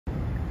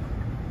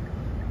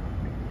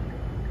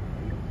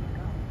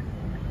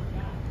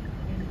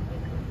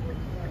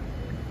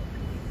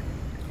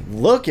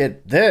Look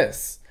at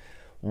this.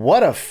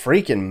 What a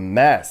freaking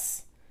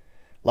mess.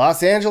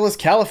 Los Angeles,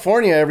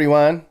 California,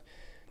 everyone.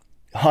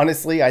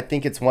 Honestly, I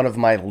think it's one of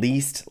my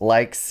least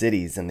liked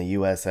cities in the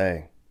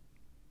USA.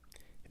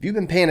 If you've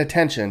been paying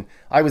attention,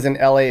 I was in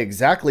LA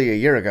exactly a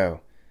year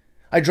ago.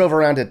 I drove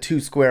around a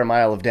 2 square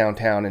mile of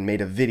downtown and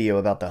made a video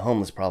about the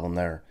homeless problem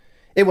there.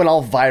 It went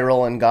all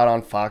viral and got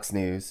on Fox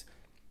News.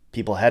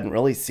 People hadn't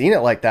really seen it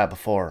like that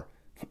before.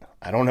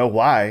 I don't know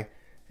why.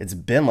 It's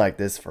been like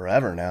this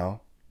forever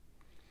now.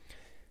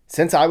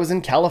 Since I was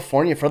in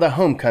California for the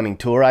homecoming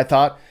tour, I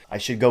thought I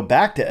should go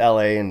back to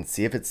LA and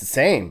see if it's the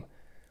same.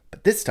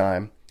 But this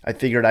time, I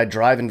figured I'd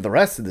drive into the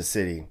rest of the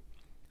city.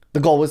 The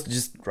goal was to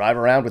just drive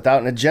around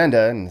without an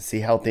agenda and see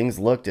how things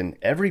looked in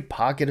every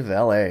pocket of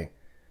LA.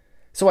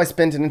 So I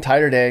spent an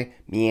entire day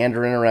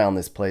meandering around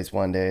this place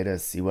one day to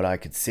see what I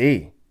could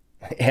see.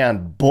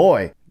 And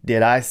boy,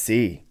 did I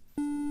see.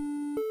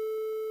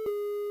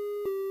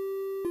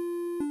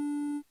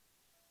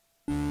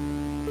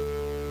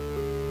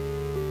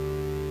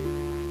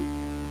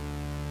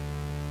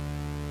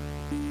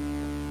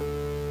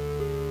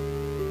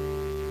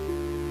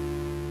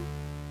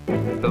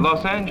 The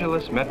Los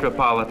Angeles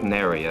metropolitan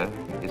area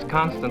is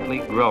constantly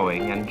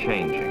growing and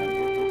changing.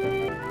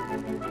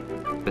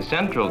 The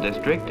Central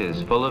District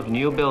is full of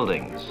new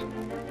buildings.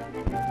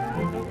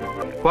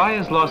 Why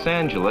is Los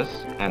Angeles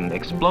an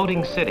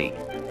exploding city,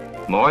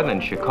 more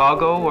than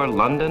Chicago or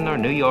London or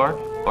New York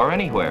or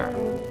anywhere?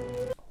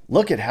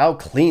 Look at how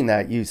clean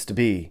that used to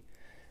be.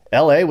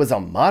 LA was a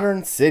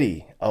modern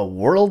city, a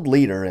world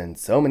leader in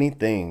so many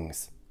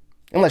things.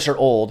 Unless you're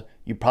old,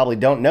 you probably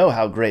don't know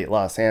how great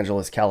Los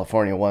Angeles,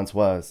 California once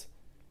was.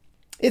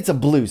 It's a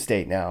blue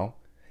state now,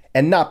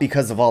 and not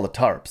because of all the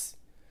tarps.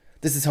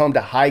 This is home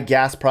to high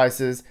gas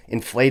prices,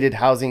 inflated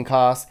housing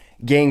costs,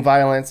 gang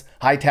violence,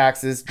 high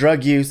taxes,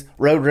 drug use,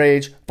 road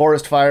rage,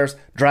 forest fires,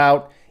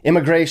 drought,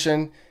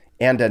 immigration,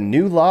 and a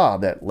new law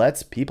that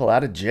lets people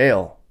out of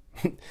jail.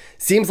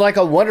 Seems like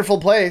a wonderful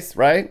place,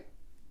 right?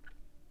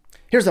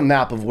 Here's a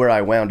map of where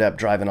I wound up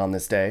driving on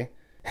this day.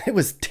 It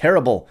was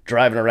terrible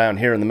driving around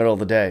here in the middle of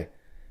the day.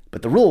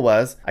 But the rule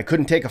was I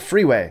couldn't take a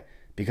freeway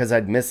because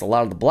I'd miss a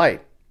lot of the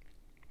blight.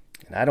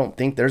 And I don't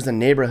think there's a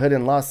neighborhood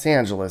in Los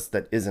Angeles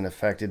that isn't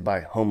affected by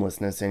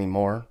homelessness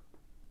anymore.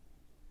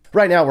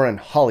 Right now we're in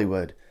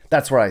Hollywood.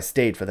 That's where I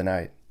stayed for the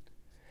night.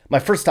 My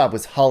first stop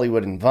was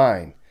Hollywood and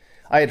Vine.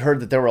 I had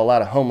heard that there were a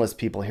lot of homeless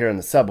people here in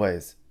the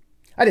subways.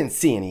 I didn't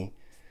see any.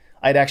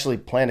 I'd actually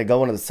planned to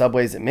go into the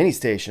subways at many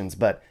stations,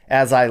 but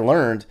as I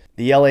learned,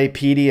 the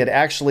LAPD had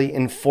actually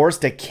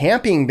enforced a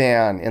camping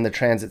ban in the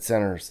transit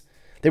centers.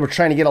 They were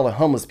trying to get all the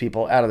homeless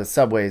people out of the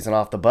subways and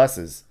off the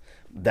buses.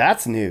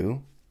 That's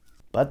new.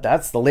 But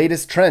that's the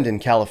latest trend in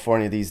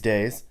California these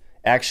days,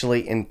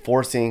 actually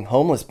enforcing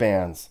homeless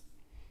bans.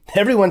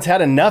 Everyone's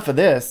had enough of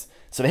this,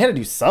 so they had to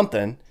do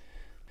something.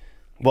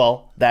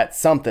 Well, that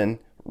something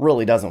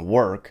really doesn't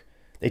work.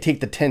 They take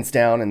the tents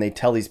down and they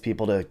tell these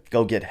people to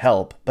go get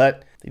help,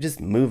 but they just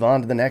move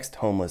on to the next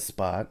homeless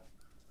spot.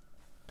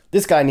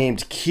 This guy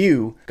named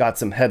Q got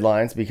some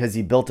headlines because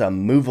he built a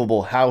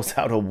movable house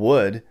out of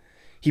wood.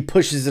 He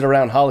pushes it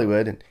around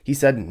Hollywood, and he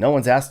said no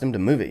one's asked him to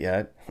move it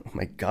yet. Oh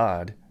my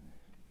God.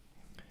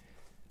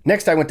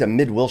 Next, I went to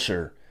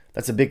Mid-Wilshire.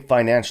 That's a big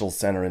financial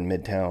center in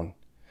Midtown.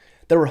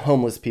 There were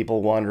homeless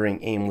people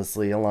wandering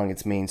aimlessly along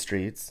its main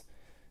streets.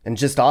 And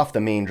just off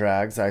the main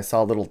drags, I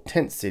saw little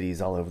tent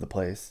cities all over the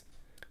place.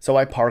 So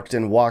I parked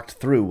and walked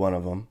through one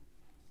of them.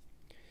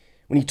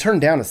 When you turn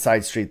down a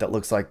side street that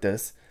looks like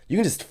this, you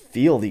can just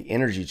feel the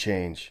energy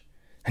change.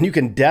 And you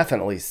can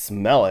definitely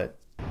smell it.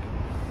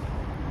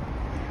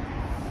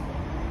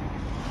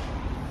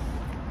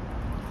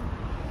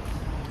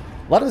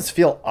 A lot of us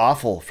feel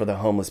awful for the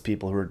homeless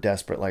people who are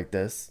desperate like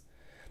this.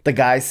 The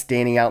guys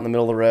standing out in the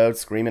middle of the road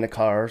screaming at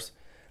cars.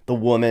 The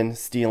woman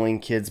stealing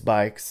kids'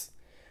 bikes.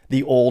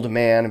 The old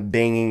man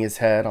banging his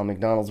head on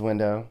McDonald's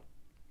window.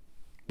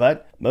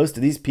 But most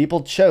of these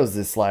people chose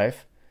this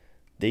life.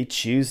 They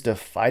choose to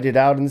fight it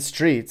out in the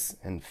streets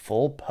in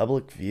full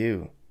public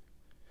view.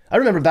 I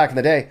remember back in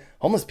the day,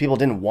 homeless people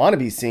didn't want to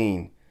be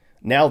seen.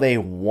 Now they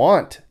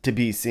want to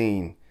be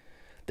seen.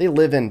 They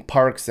live in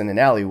parks and in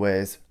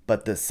alleyways,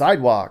 but the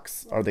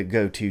sidewalks are the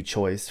go-to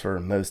choice for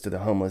most of the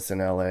homeless in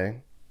LA.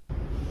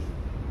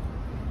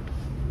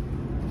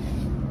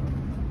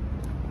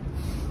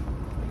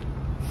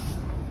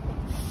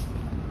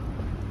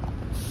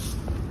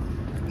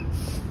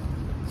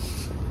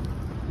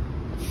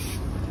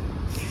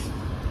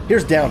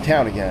 Here's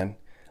downtown again.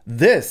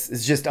 This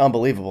is just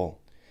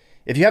unbelievable.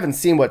 If you haven't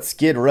seen what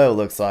Skid Row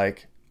looks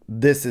like,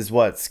 this is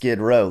what Skid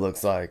Row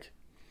looks like.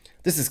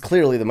 This is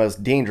clearly the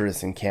most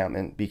dangerous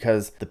encampment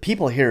because the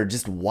people here are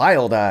just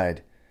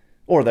wild-eyed,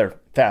 or they're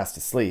fast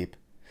asleep.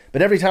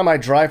 But every time I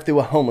drive through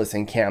a homeless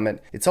encampment,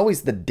 it's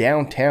always the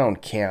downtown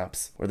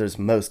camps where there's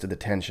most of the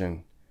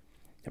tension.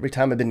 Every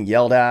time I've been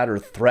yelled at or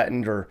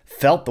threatened or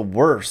felt the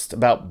worst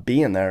about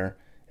being there,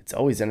 it's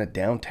always in a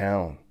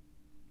downtown.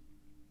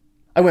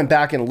 I went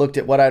back and looked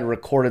at what I'd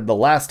recorded the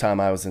last time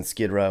I was in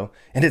Skid Row,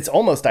 and it's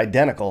almost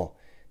identical.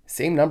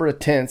 Same number of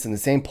tents in the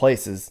same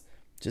places,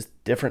 just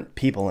different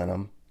people in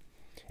them.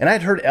 And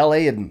I'd heard LA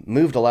had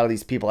moved a lot of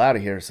these people out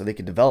of here so they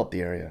could develop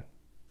the area.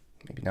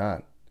 Maybe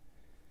not.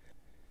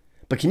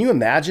 But can you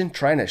imagine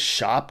trying to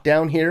shop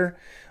down here?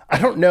 I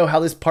don't know how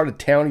this part of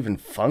town even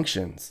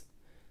functions.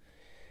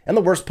 And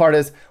the worst part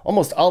is,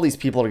 almost all these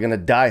people are going to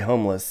die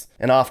homeless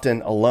and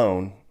often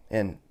alone,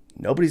 and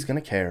nobody's going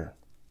to care.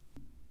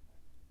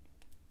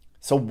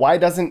 So why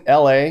doesn't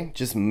LA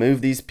just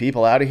move these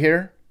people out of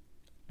here?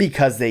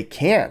 Because they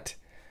can't.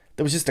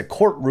 There was just a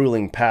court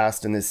ruling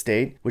passed in this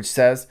state which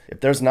says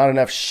if there's not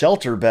enough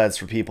shelter beds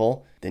for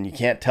people, then you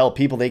can't tell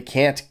people they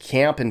can't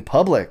camp in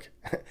public.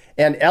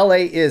 And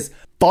LA is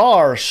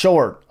far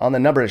short on the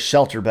number of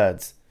shelter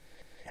beds.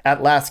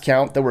 At last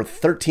count, there were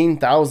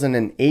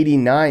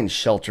 13,089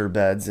 shelter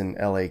beds in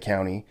LA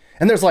County,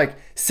 and there's like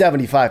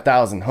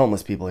 75,000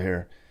 homeless people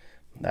here.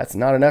 That's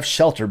not enough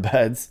shelter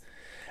beds.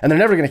 And they're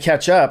never going to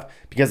catch up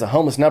because the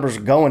homeless numbers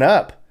are going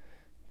up.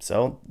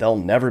 So they'll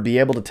never be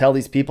able to tell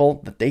these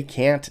people that they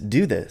can't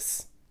do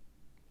this.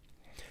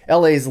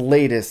 LA's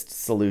latest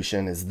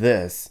solution is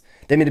this.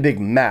 They made a big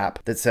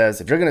map that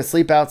says if you're going to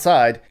sleep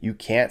outside, you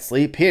can't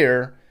sleep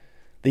here.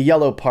 The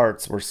yellow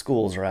parts where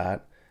schools are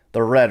at.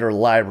 The red are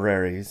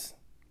libraries.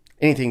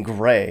 Anything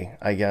gray,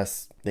 I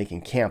guess, they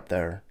can camp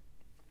there.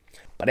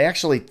 But I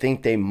actually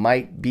think they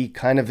might be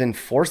kind of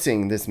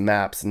enforcing this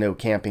map's no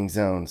camping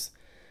zones.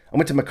 I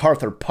went to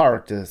MacArthur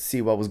Park to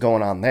see what was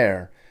going on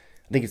there.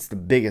 I think it's the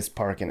biggest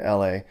park in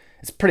LA.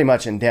 It's pretty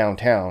much in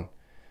downtown.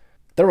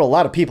 There were a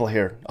lot of people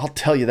here, I'll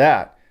tell you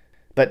that.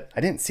 But I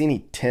didn't see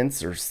any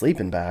tents or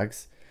sleeping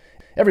bags.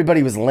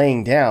 Everybody was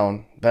laying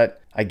down,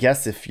 but I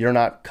guess if you're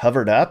not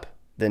covered up,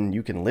 then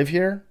you can live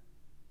here?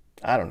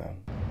 I don't know.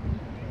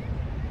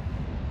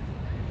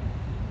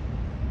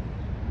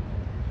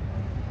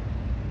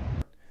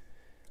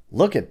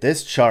 Look at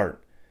this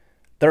chart.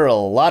 There are a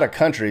lot of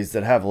countries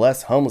that have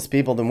less homeless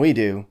people than we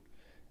do,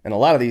 and a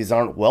lot of these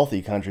aren't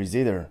wealthy countries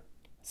either.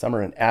 Some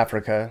are in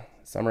Africa,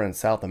 some are in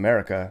South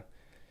America.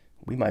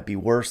 We might be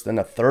worse than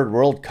a third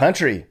world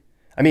country.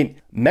 I mean,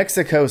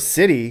 Mexico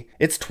City,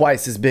 it's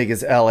twice as big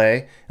as LA,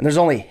 and there's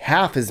only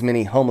half as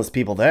many homeless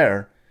people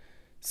there.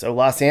 So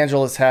Los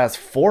Angeles has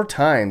 4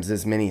 times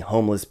as many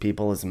homeless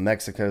people as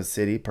Mexico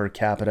City per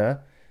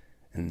capita,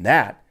 and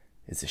that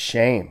is a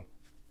shame.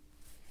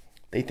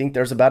 They think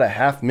there's about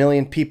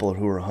 500,000 people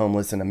who are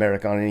homeless in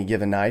America on any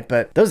given night,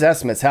 but those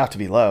estimates have to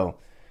be low.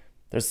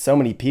 There's so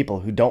many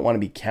people who don't want to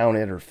be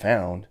counted or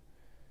found.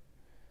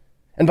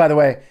 And by the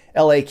way,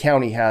 LA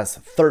County has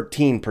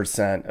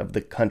 13% of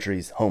the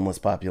country's homeless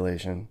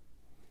population.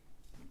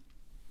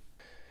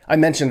 I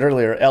mentioned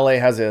earlier, LA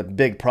has a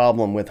big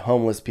problem with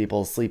homeless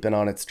people sleeping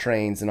on its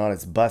trains and on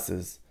its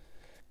buses.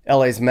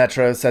 LA's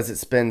Metro says it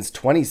spends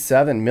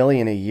 $27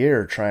 million a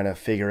year trying to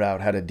figure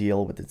out how to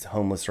deal with its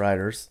homeless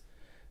riders.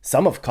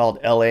 Some have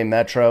called LA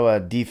Metro a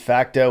de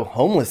facto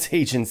homeless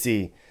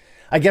agency.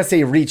 I guess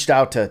they reached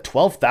out to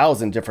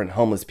 12,000 different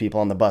homeless people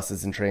on the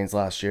buses and trains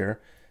last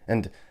year,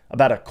 and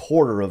about a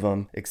quarter of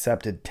them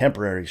accepted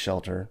temporary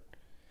shelter.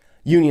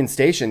 Union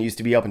Station used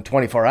to be open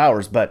 24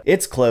 hours, but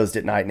it's closed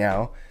at night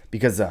now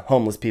because the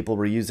homeless people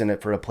were using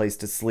it for a place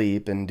to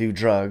sleep and do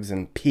drugs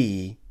and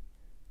pee.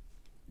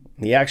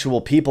 The actual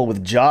people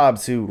with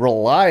jobs who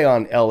rely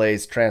on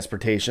LA's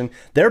transportation,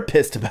 they're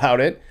pissed about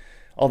it.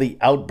 All the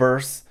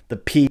outbursts, the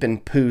peep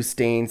and poo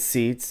stained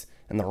seats,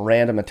 and the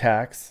random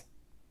attacks.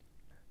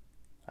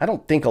 I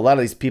don't think a lot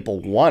of these people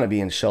want to be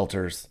in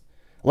shelters.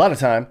 A lot of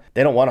time,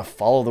 they don't want to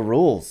follow the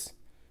rules.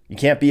 You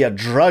can't be a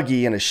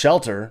druggie in a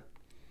shelter.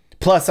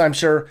 Plus, I'm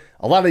sure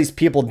a lot of these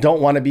people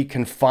don't want to be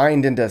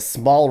confined into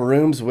small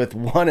rooms with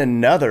one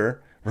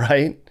another,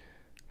 right?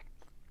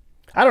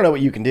 I don't know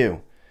what you can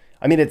do.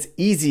 I mean, it's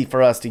easy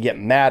for us to get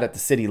mad at the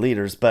city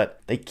leaders, but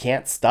they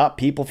can't stop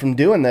people from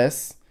doing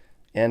this.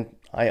 And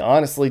I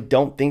honestly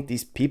don't think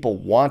these people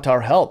want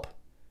our help.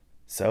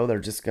 So they're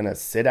just going to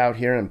sit out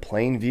here in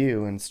plain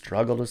view and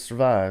struggle to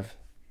survive.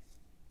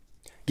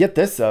 Get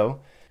this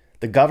though,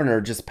 the governor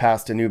just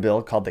passed a new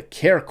bill called the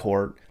Care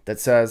Court that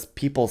says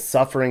people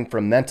suffering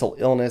from mental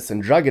illness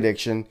and drug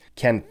addiction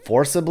can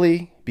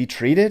forcibly be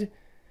treated.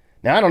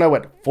 Now, I don't know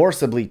what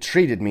forcibly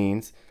treated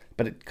means,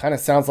 but it kind of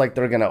sounds like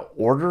they're going to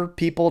order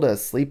people to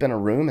sleep in a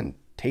room and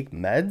take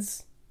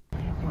meds. So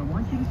I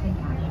want you to take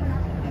action.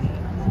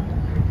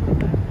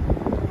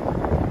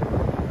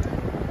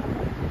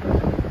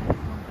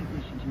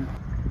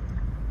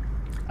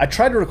 I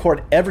tried to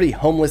record every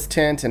homeless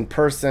tent and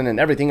person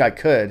and everything I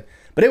could,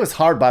 but it was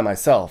hard by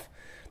myself.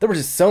 There were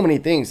just so many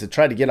things to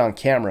try to get on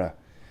camera.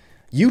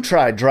 You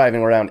tried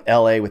driving around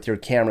LA with your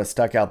camera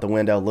stuck out the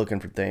window looking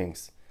for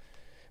things.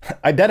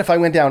 I bet if I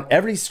went down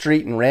every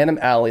street and random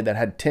alley that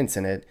had tents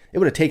in it, it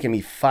would have taken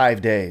me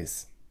 5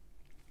 days.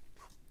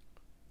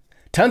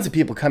 Tons of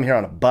people come here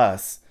on a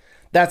bus.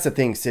 That's the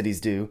thing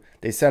cities do.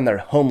 They send their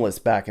homeless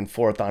back and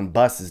forth on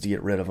buses to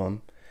get rid of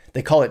them.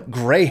 They call it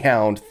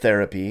Greyhound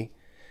therapy.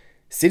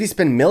 Cities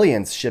spend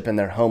millions shipping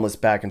their homeless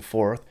back and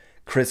forth,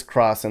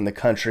 crisscrossing the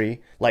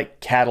country like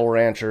cattle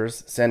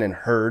ranchers sending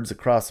herds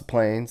across the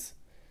plains.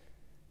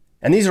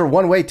 And these are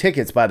one-way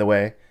tickets, by the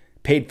way,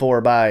 paid for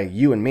by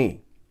you and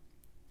me.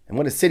 And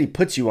when a city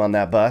puts you on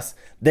that bus,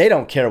 they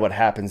don't care what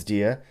happens to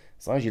you,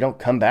 as long as you don't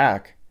come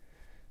back.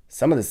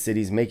 Some of the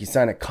cities make you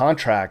sign a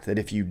contract that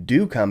if you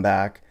do come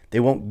back, they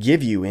won't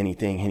give you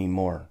anything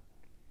anymore.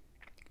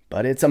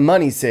 But it's a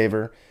money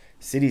saver.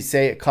 Cities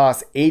say it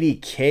costs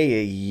 $80K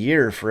a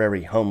year for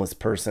every homeless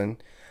person.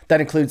 That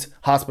includes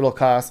hospital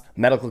costs,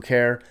 medical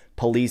care,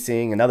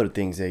 policing, and other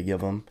things they give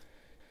them.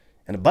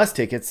 And a bus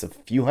ticket's a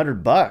few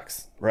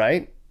 $100,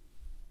 right?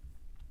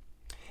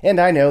 And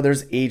I know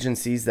there's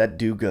agencies that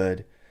do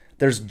good.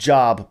 There's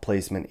job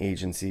placement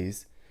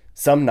agencies.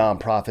 Some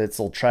nonprofits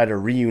will try to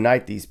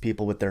reunite these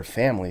people with their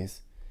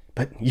families,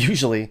 but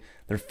usually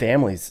their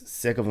family's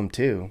sick of them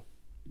too.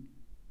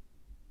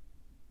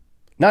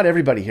 Not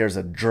everybody here is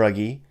a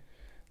druggie.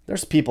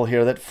 There's people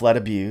here that fled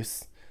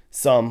abuse.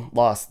 Some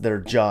lost their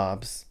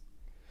jobs.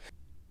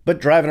 But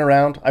driving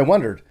around, I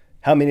wondered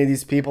how many of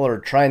these people are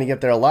trying to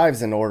get their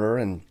lives in order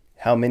and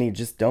how many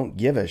just don't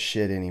give a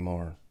shit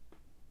anymore.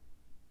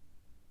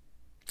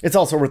 It's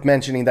also worth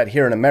mentioning that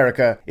here in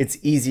America, it's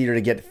easier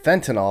to get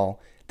fentanyl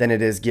than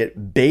it is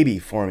get baby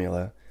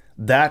formula.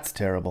 That's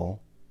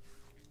terrible.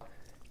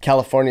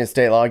 California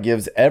state law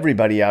gives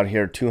everybody out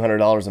here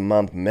 $200 a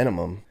month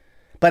minimum.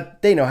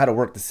 But they know how to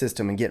work the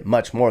system and get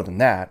much more than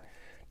that.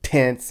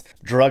 Tents,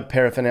 drug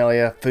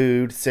paraphernalia,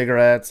 food,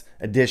 cigarettes,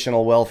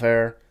 additional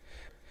welfare.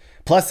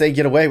 Plus they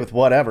get away with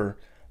whatever.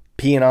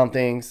 Peeing on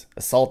things,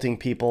 assaulting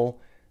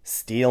people,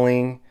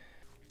 stealing.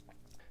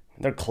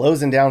 They're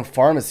closing down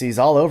pharmacies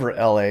all over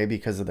LA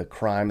because of the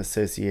crime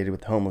associated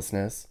with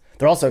homelessness.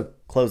 They're also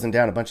closing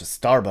down a bunch of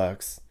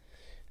Starbucks.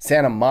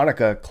 Santa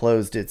Monica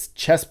closed its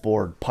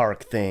chessboard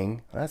park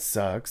thing. That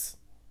sucks.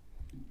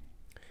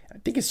 I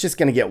think it's just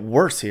going to get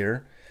worse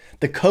here.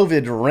 The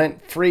COVID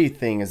rent-free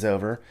thing is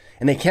over,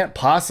 and they can't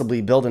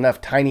possibly build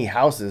enough tiny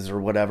houses or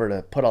whatever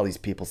to put all these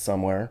people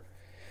somewhere.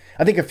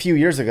 I think a few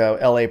years ago,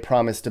 LA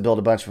promised to build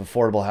a bunch of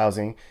affordable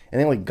housing, and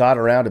they only got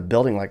around to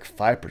building like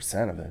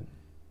 5% of it.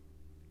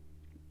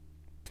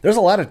 There's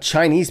a lot of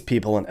Chinese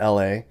people in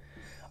LA.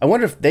 I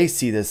wonder if they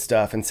see this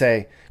stuff and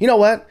say, you know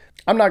what?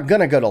 I'm not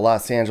going to go to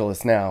Los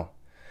Angeles now.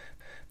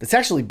 That's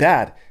actually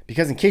bad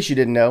because in case you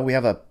didn't know, we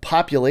have a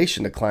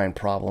population decline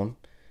problem.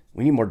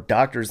 We need more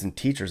doctors and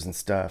teachers and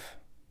stuff.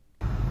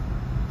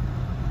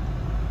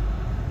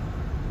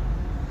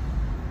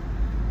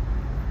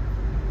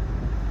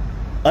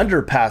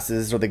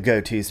 Underpasses are the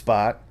go-to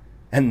spot,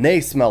 and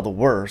they smell the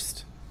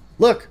worst.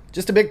 Look,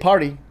 just a big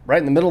party right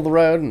in the middle of the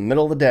road in the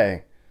middle of the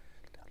day.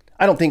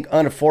 I don't think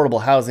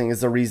unaffordable housing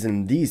is the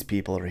reason these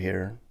people are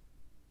here.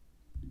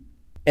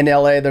 In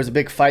LA, there's a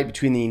big fight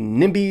between the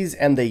NIMBYs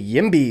and the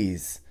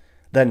YIMBYs.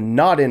 The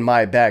not in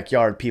my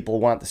backyard people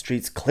want the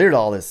streets cleared of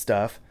all this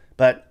stuff,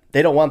 but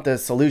they don't want the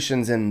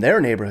solutions in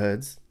their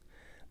neighborhoods.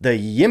 The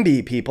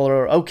YIMBY people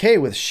are okay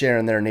with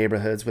sharing their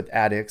neighborhoods with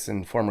addicts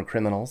and former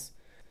criminals.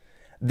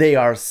 They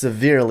are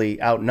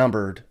severely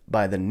outnumbered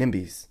by the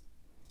NIMBYs.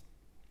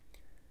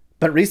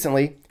 But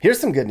recently, here's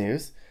some good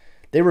news.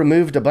 They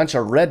removed a bunch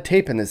of red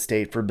tape in the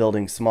state for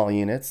building small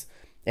units,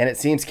 and it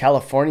seems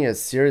California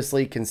is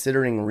seriously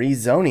considering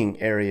rezoning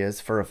areas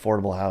for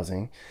affordable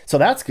housing. So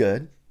that's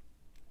good.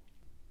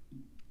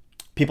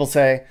 People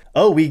say,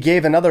 oh, we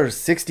gave another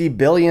 $60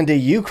 billion to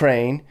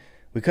Ukraine.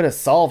 We could have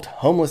solved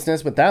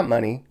homelessness with that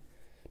money.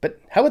 But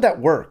how would that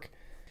work?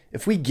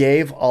 If we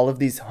gave all of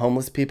these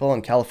homeless people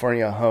in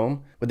California a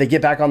home, would they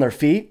get back on their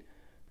feet?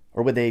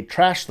 Or would they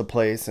trash the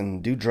place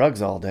and do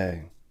drugs all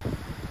day?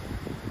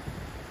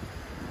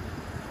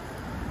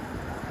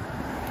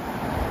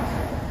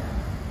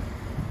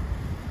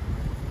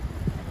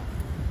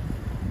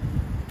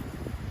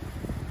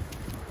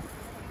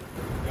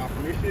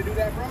 Permission to do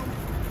that, bro?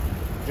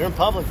 You're in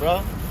public,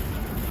 bro.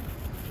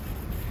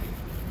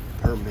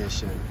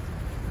 Permission.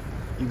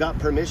 You got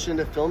permission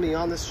to film me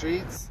on the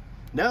streets?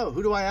 No,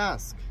 who do I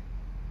ask?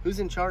 Who's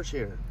in charge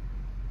here?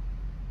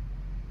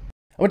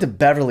 I went to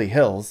Beverly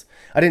Hills.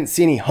 I didn't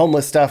see any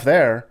homeless stuff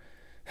there.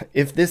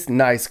 If this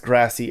nice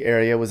grassy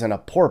area was in a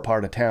poor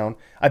part of town,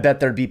 I bet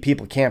there'd be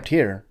people camped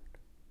here.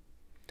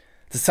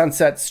 The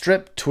Sunset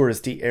Strip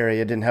touristy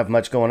area didn't have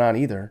much going on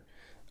either.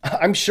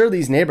 I'm sure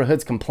these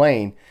neighborhoods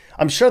complain.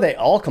 I'm sure they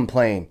all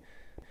complain.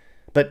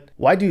 But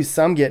why do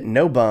some get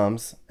no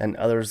bums and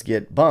others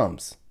get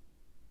bums?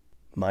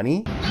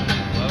 Money? Well,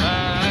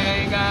 I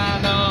ain't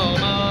got no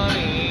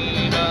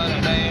money, but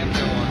I damn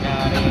sure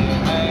got it.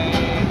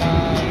 Ain't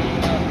got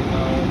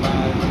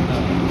nobody to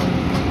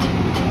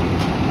know.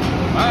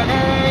 I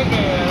can't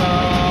get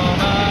on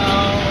my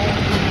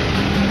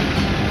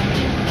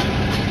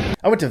own.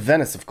 I went to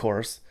Venice, of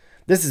course.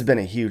 This has been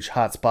a huge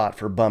hot spot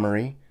for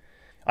bummery.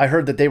 I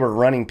heard that they were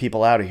running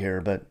people out of here,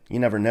 but you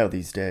never know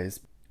these days.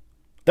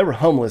 There were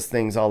homeless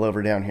things all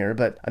over down here,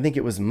 but I think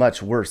it was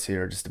much worse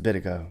here just a bit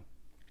ago.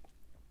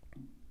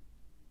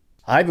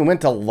 I even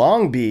went to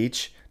Long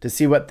Beach to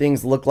see what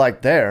things look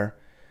like there.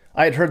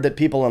 I had heard that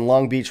people in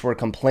Long Beach were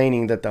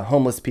complaining that the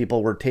homeless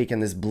people were taking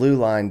this blue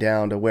line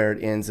down to where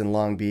it ends in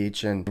Long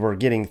Beach and were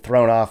getting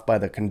thrown off by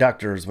the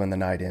conductors when the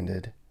night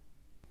ended.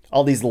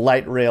 All these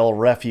light rail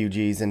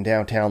refugees in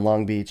downtown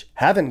Long Beach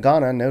haven't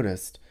gone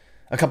unnoticed.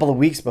 A couple of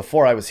weeks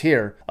before I was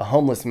here, a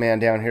homeless man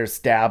down here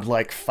stabbed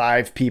like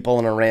 5 people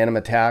in a random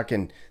attack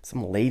and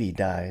some lady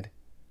died.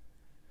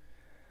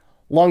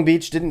 Long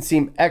Beach didn't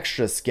seem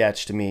extra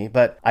sketch to me,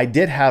 but I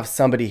did have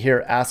somebody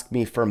here ask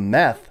me for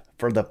meth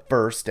for the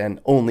first and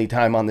only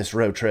time on this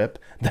road trip.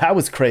 That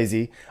was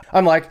crazy.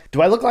 I'm like,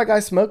 do I look like I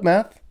smoke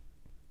meth?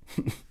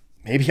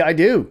 Maybe I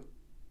do.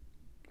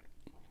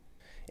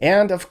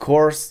 And of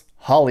course,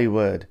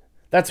 Hollywood.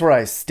 That's where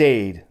I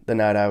stayed the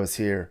night I was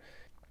here.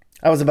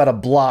 I was about a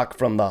block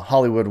from the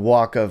Hollywood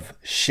Walk of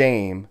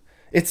Shame.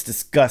 It's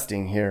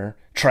disgusting here.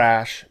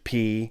 Trash,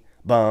 pee,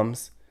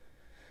 bums.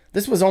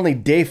 This was only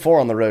day 4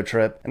 on the road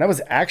trip, and I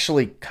was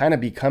actually kind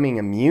of becoming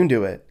immune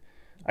to it.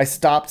 I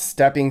stopped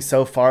stepping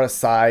so far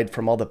aside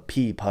from all the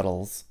pee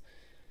puddles.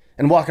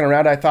 And walking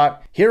around, I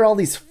thought, here are all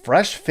these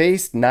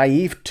fresh-faced,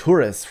 naive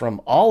tourists from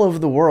all over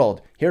the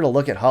world here to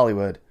look at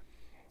Hollywood.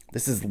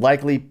 This is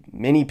likely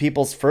many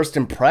people's first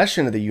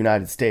impression of the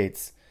United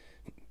States.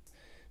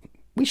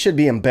 We should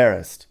be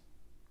embarrassed,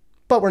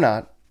 but we're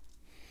not.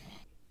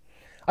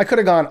 I could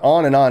have gone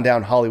on and on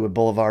down Hollywood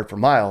Boulevard for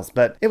miles,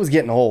 but it was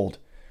getting old.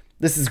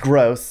 This is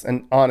gross,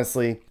 and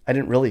honestly, I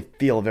didn't really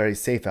feel very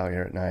safe out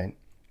here at night.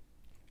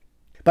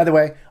 By the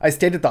way, I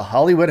stayed at the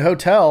Hollywood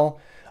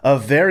Hotel, a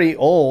very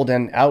old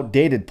and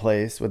outdated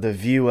place with a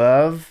view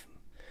of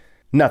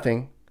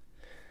nothing.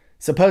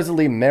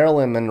 Supposedly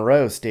Marilyn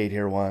Monroe stayed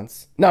here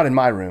once. Not in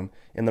my room,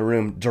 in the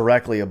room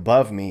directly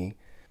above me.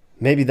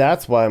 Maybe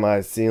that's why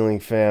my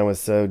ceiling fan was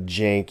so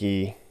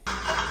janky.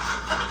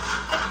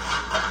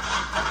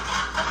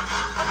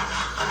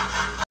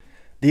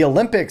 The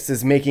Olympics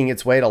is making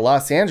its way to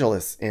Los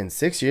Angeles in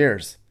 6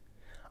 years.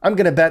 I'm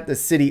gonna bet the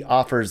city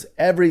offers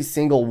every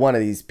single one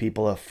of these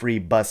people a free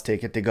bus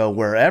ticket to go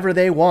wherever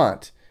they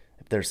want,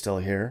 if they're still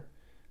here.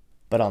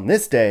 But on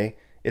this day,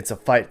 it's a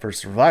fight for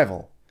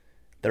survival.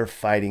 They're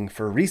fighting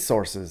for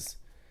resources,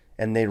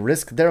 and they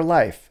risk their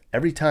life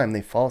every time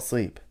they fall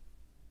asleep.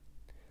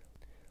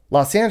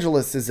 Los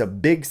Angeles is a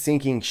big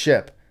sinking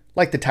ship,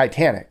 like the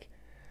Titanic,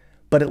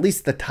 but at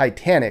least the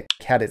Titanic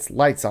had its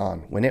lights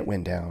on when it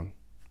went down.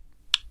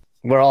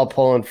 We're all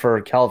pulling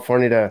for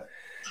California to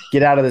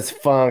get out of this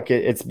funk.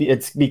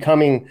 It's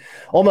becoming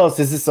almost,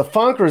 is this a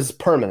funk or is it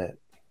permanent?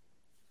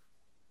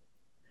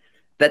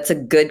 That's a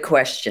good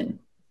question.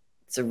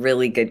 It's a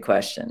really good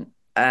question.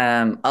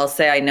 I'll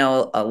say I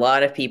know a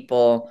lot of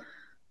people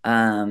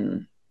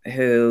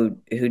who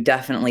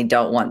definitely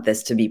don't want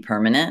this to be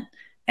permanent,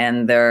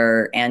 and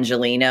they're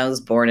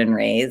Angelenos, born and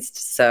raised.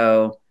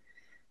 So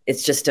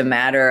it's just a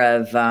matter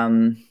of,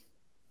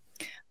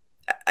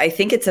 I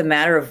think it's a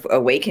matter of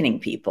awakening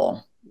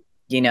people,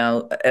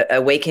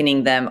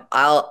 awakening them.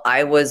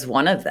 I was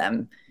one of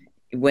them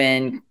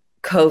when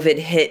COVID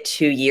hit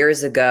 2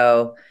 years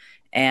ago,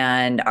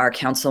 and our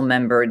council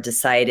member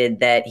decided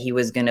that he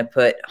was going to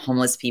put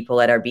homeless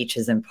people at our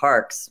beaches and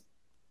parks.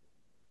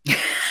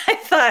 I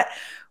thought,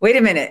 wait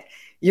a minute,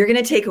 you're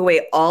going to take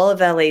away all of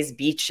LA's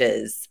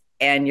beaches,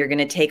 and you're going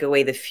to take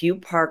away the few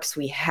parks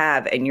we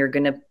have, and you're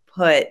going to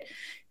put,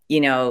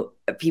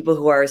 people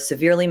who are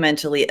severely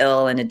mentally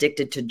ill and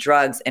addicted to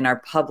drugs in our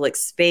public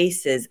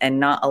spaces, and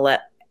not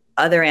let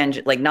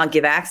not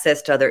give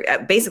access to other,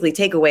 basically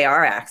take away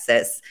our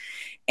access.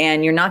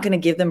 And you're not going to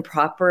give them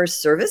proper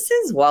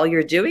services while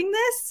you're doing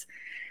this.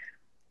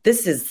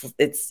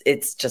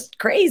 It's just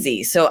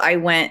crazy. So I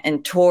went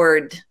and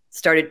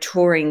started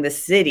touring the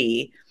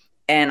city,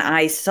 and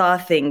I saw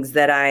things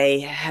that I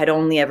had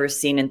only ever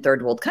seen in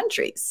third world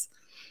countries.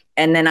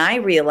 And then I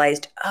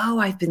realized, oh,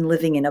 I've been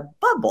living in a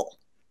bubble,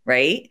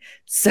 right?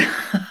 So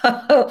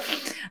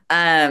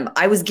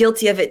I was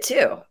guilty of it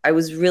too. I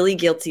was really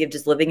guilty of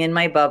just living in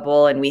my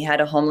bubble. And we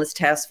had a homeless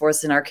task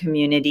force in our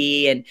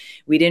community, and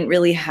we didn't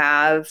really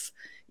have,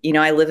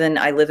 I live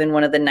in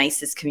one of the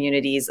nicest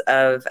communities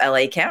of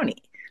LA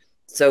County.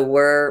 So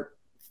we're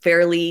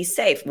fairly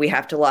safe. We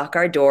have to lock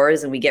our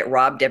doors, and we get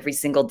robbed every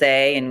single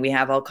day, and we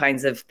have all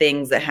kinds of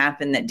things that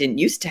happen that didn't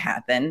used to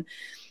happen.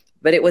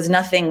 But it was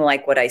nothing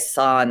like what I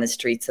saw on the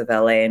streets of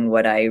LA, and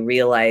what I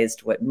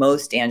realized what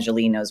most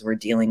Angelenos were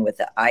dealing with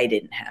that I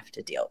didn't have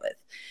to deal with.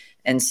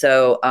 And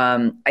so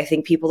I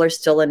think people are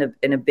still in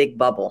a big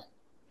bubble,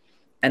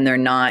 and they're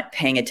not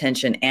paying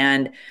attention.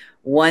 And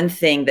one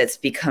thing that's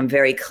become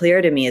very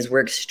clear to me is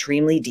we're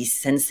extremely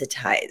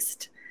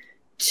desensitized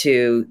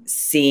to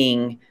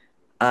seeing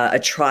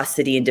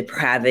atrocity and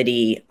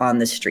depravity on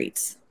the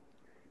streets.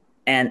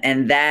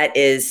 And that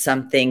is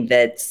something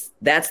that's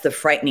the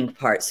frightening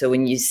part. So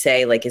when you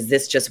say, like, is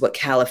this just what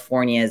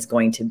California is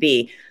going to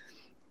be?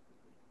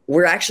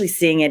 We're actually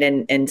seeing it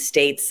in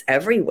states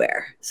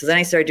everywhere. So then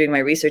I started doing my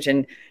research,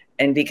 and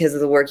because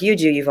of the work you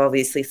do, you've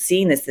obviously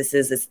seen this. This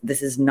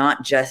is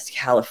not just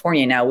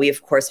California. Now, we,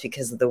 of course,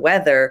 because of the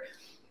weather,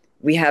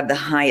 we have the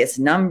highest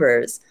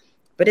numbers,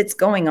 but it's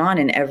going on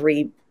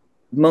in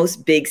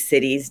most big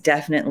cities,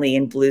 definitely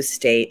in blue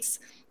states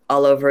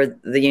all over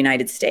the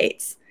United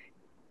States.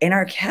 In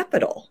our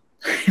capital,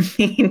 I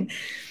mean,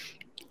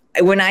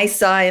 when I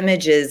saw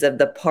images of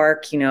the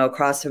park,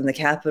 across from the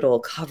Capitol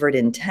covered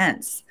in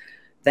tents,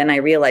 then I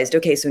realized,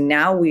 okay, so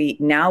now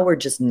we're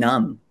just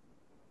numb.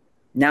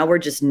 Now we're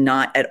just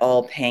not at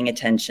all paying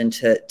attention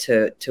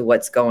to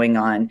what's going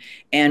on,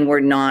 and we're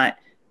not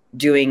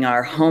doing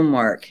our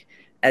homework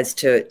as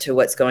to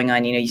what's going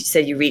on. You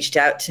said you reached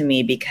out to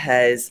me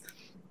because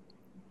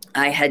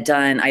I had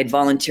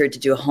volunteered to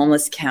do a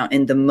homeless count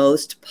in the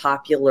most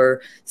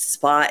popular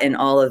spot in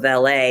all of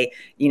LA,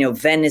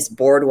 Venice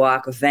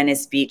Boardwalk,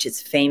 Venice Beach.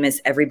 It's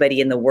famous.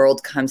 Everybody in the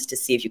world comes to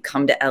see. If you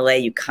come to LA,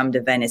 you come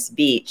to Venice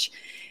Beach.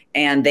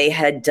 And they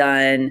had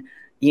done,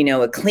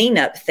 a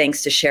cleanup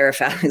thanks to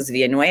Sheriff Alex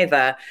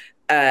Villanueva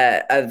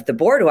of the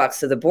boardwalk.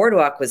 So the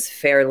boardwalk was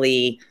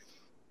fairly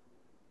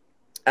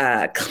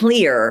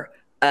clear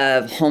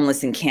of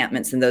homeless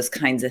encampments and those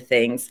kinds of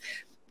things.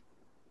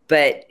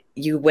 But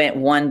you went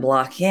one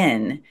block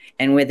in,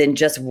 and within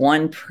just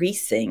one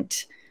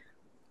precinct,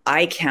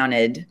 I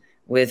counted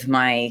with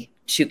my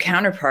two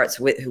counterparts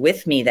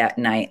with me that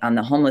night on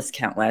the homeless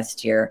count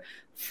last year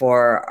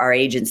for our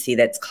agency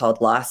that's called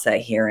LASA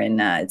here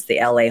it's the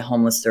LA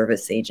Homeless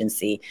Service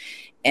Agency.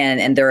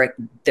 And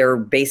they're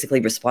basically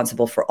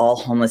responsible for all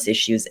homeless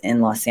issues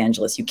in Los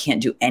Angeles. You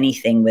can't do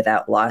anything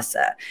without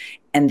LASA.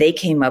 And they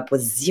came up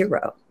with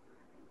zero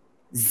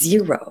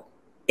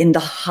in the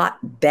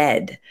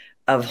hotbed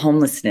of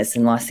homelessness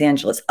in Los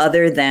Angeles,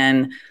 other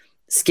than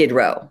Skid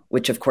Row,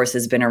 which of course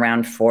has been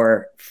around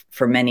for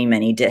many,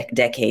 many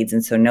decades.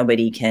 And so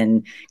nobody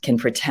can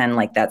pretend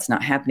like that's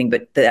not happening.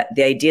 But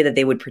the idea that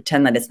they would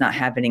pretend that it's not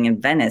happening in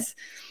Venice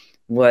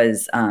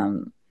was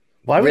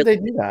why would really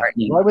they do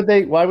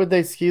that? Why would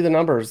they skew the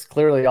numbers?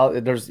 Clearly, all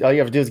you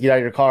have to do is get out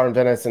of your car in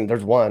Venice, and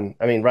there's one.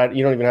 I mean, right?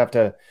 You don't even have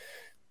to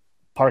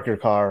park your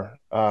car.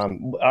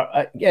 And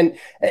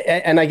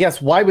I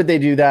guess why would they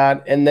do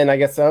that? And then I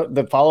guess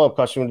the follow-up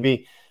question would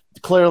be,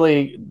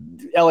 clearly,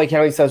 LA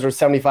County says there's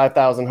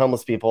 75,000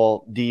 homeless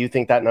people. Do you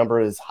think that number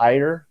is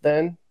higher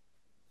then?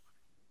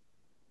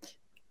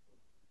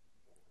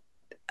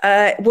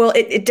 Well,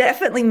 it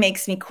definitely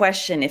makes me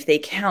question if they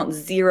count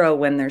zero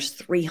when there's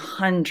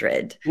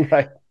 300.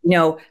 Right.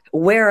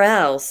 Where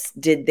else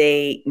did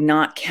they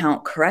not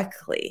count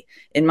correctly?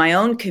 In my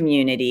own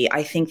community,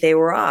 I think they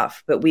were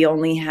off, but we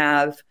only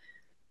have,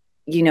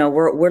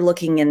 we're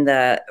looking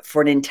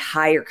for an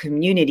entire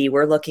community,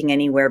 we're looking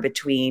anywhere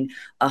between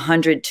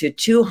 100 to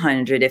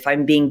 200, if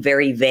I'm being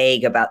very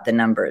vague about the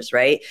numbers,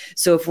 right?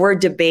 So if we're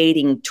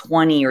debating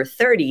 20 or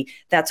 30,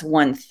 that's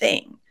one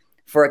thing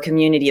for a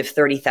community of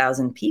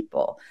 30,000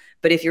 people.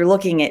 But if you're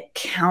looking at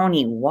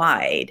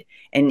county-wide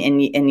and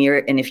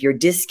if you're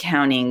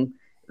discounting,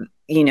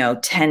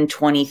 10,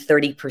 20,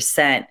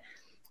 30%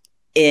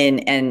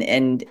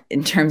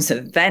 in terms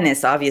of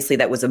Venice, obviously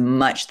that was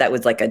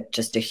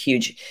just a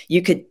huge,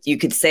 you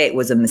could say it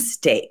was a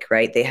mistake,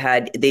 right?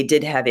 They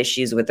did have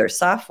issues with their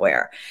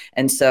software.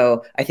 And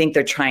so I think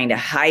they're trying to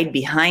hide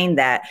behind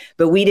that,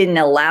 but we didn't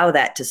allow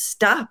that to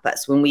stop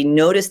us. When we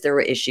noticed there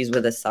were issues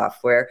with the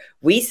software,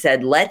 we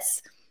said,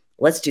 let's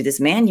do this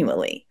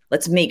manually.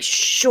 Let's make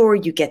sure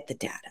you get the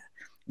data.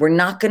 We're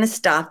not going to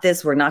stop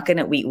this.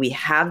 We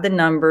have the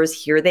numbers.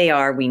 Here they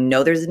are. We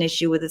know there's an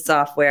issue with the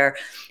software.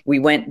 We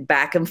went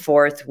back and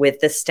forth with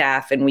the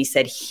staff and we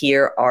said,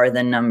 here are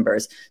the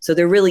numbers. So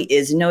there really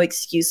is no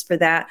excuse for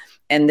that.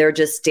 And they're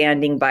just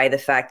standing by the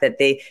fact that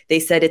they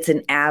said it's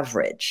an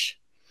average.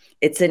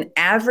 It's an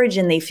average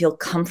and they feel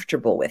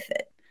comfortable with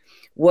it.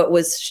 What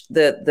was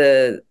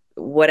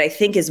what I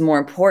think is more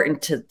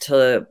important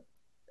to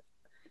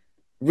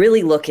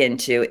really look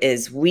into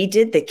is we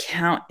did the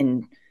count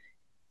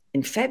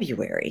in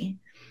February,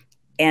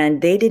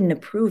 and they didn't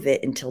approve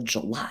it until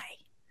July.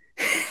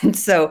 And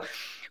so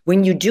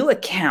when you do a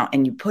count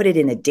and you put it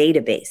in a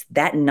database,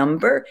 that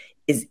number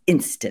is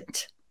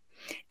instant.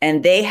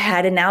 And they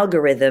had an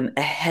algorithm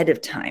ahead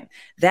of time.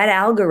 That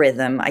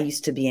algorithm, I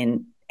used to be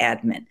an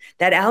admin.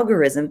 That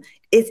algorithm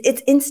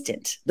it's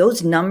instant.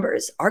 Those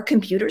numbers, our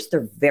computers,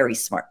 they're very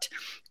smart.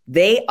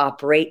 They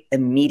operate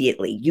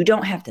immediately. You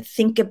don't have to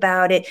think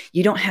about it.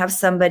 You don't have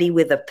somebody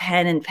with a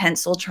pen and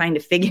pencil trying to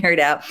figure it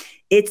out.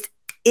 It's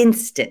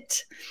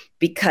instant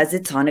because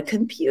it's on a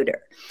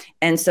computer.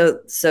 And so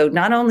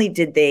not only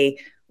did they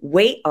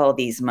wait all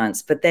these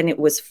months, but then it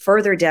was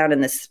further down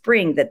in the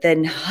spring that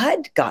then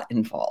HUD got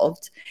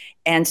involved.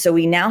 And so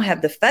we now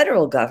have the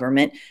federal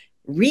government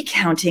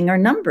recounting our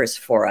numbers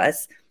for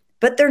us,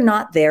 but they're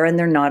not there and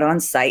they're not on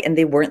site, and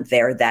they weren't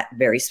there that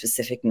very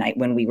specific night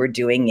when we were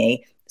doing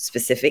a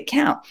specific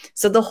count.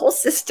 So the whole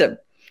system,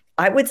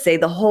 I would say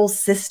the whole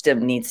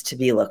system needs to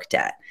be looked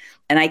at.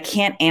 And I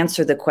can't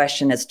answer the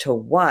question as to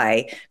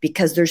why,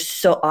 because there's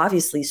so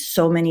obviously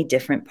so many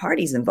different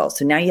parties involved.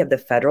 So now you have the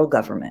federal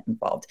government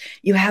involved.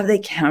 You have the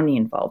county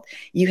involved.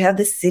 You have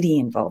the city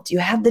involved. You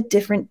have the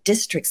different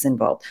districts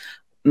involved.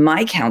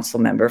 My council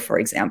member, for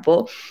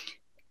example,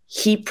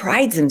 he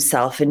prides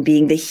himself in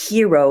being the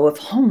hero of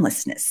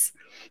homelessness.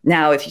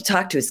 Now, if you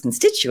talk to his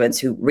constituents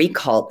who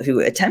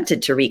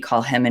attempted to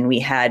recall him, and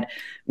we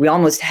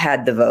almost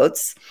had the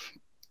votes,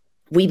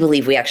 we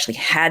believe we actually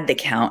had the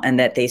count and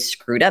that they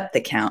screwed up the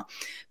count.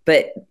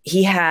 but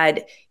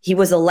he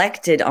was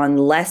elected on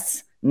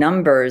less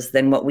numbers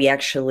than what we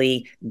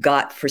actually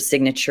got for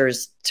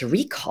signatures to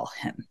recall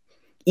him,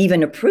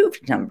 even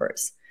approved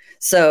numbers.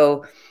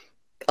 So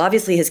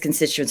obviously his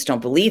constituents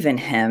don't believe in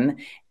him.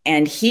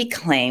 And he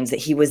claims that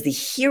he was the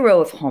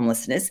hero of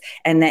homelessness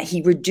and that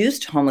he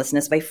reduced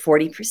homelessness by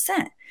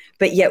 40%.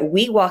 But yet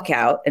we walk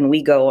out and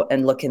we go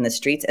and look in the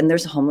streets and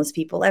there's homeless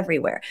people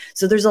everywhere.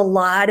 So there's a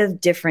lot of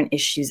different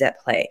issues at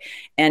play.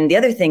 And the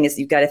other thing is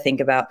you've got to think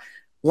about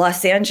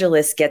Los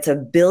Angeles gets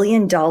 $1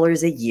 billion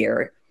a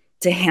year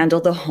to handle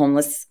the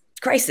homeless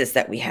crisis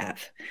that we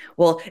have.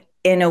 Well,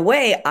 in a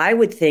way, I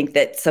would think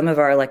that some of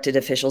our elected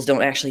officials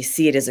don't actually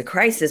see it as a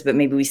crisis, but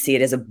maybe we see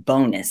it as a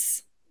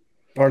bonus.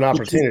 Or an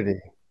opportunity.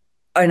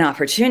 An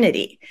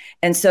opportunity.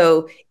 And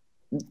so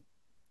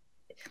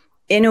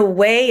in a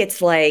way,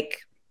 it's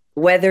like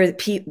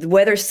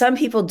whether some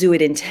people do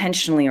it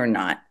intentionally or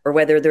not, or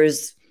whether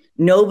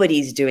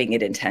nobody's doing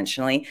it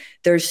intentionally,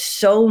 there's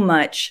so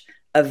much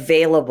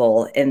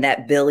available in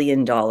that $1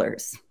 billion.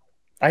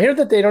 I hear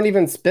that they don't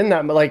even spend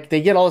that, like they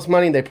get all this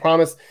money, they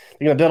promise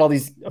they're going to build all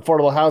these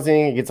affordable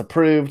housing, it gets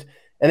approved,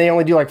 and they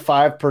only do like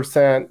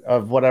 5%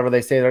 of whatever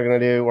they say they're going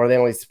to do, or they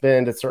only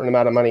spend a certain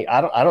amount of money.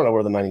 I don't know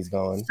where the money's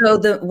going.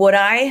 So what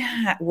I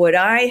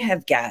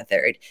have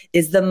gathered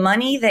is the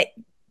money that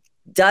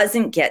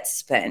doesn't get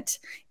spent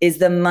is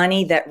the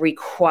money that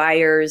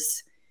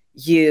requires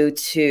you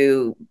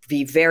to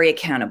be very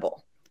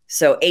accountable.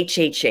 So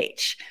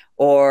HHH,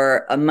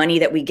 or money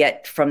that we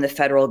get from the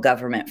federal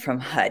government, from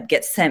HUD,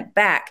 gets sent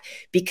back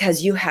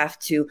because you have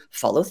to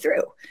follow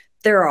through.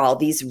 There are all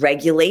these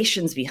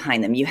regulations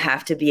behind them. You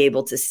have to be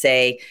able to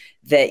say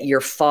that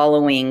you're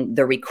following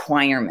the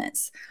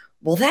requirements.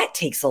 Well, that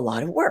takes a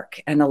lot of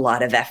work and a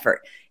lot of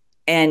effort.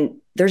 And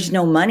there's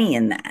no money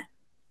in that.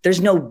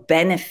 There's no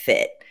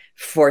benefit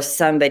for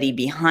somebody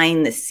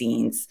behind the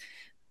scenes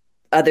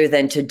other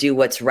than to do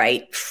what's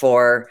right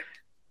for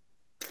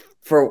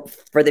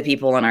the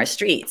people on our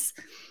streets.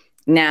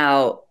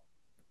 Now,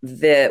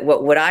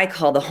 what I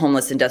call the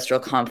homeless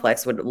industrial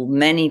complex, what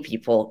many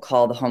people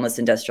call the homeless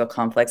industrial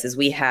complex, is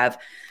we have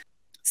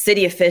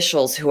city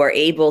officials who are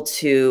able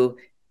to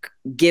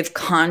give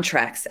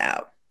contracts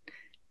out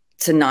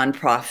to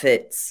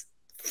nonprofits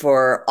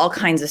for all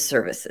kinds of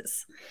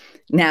services.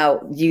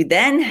 Now you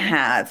then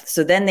have,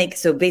 so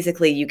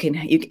basically you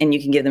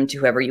can give them to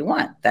whoever you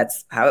want.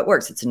 That's how it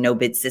works. It's a no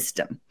bid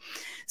system.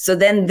 So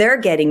then they're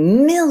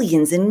getting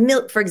millions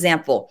for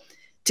example,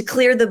 to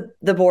clear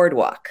the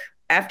boardwalk.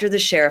 After the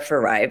sheriff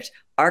arrived,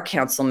 our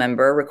council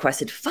member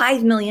requested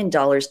 $5 million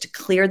to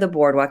clear the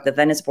boardwalk, the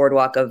Venice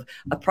boardwalk, of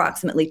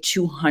approximately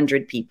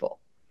 200 people.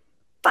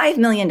 $5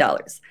 million.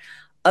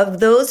 Of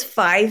those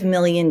 $5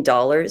 million,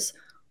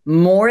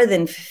 more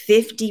than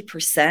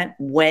 50%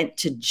 went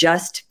to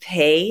just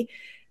pay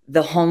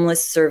the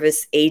homeless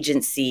service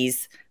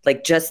agencies,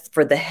 like just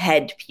for the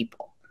head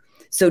people.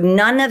 So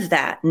none of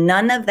that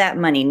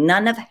money,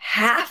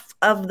 half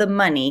of the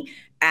money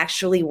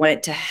actually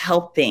went to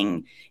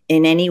helping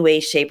in any way,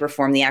 shape, or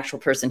form the actual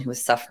person who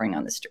was suffering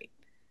on the street.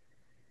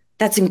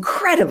 That's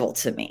incredible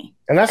to me.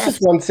 And that's just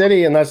one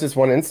city, and that's just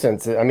one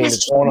instance. I mean,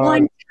 it's going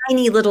one on.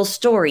 Tiny little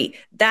story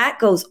that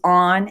goes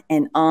on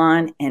and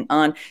on and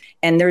on,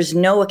 and there's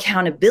no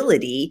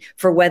accountability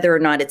for whether or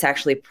not it's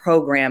actually a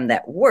program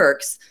that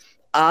works.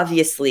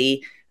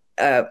 Obviously,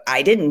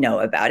 I didn't know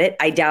about it.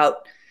 I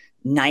doubt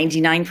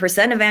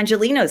 99% of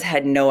Angelenos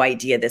had no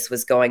idea this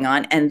was going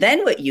on. And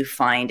then what you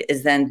find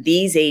is then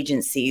these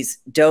agencies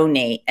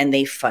donate and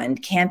they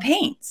fund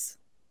campaigns.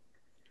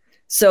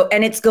 So,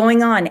 and it's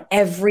going on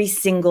every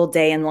single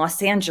day in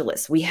Los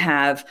Angeles. We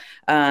have,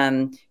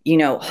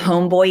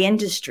 Homeboy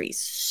Industries.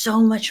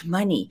 So much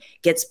money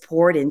gets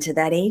poured into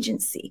that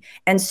agency,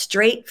 and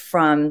straight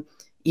from,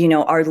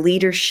 our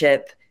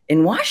leadership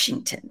in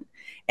Washington.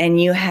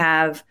 And you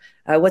have,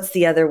 what's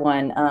the other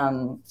one?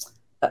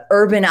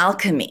 Urban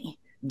Alchemy.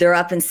 They're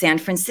up in San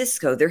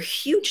Francisco. They're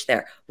huge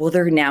there. Well,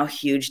 they're now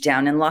huge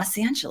down in Los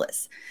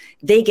Angeles.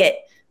 They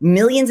get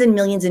millions and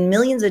millions and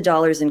millions of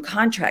dollars in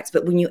contracts.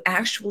 But when you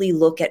actually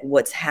look at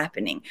what's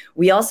happening,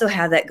 we also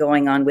have that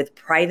going on with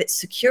private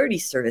security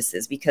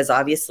services, because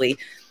obviously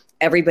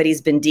everybody's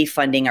been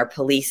defunding our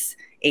police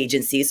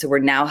agencies. So we're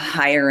now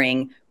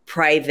hiring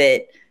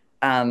private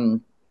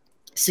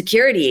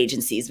security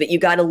agencies. But you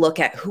got to look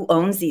at who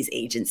owns these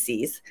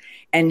agencies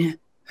and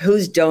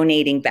who's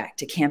donating back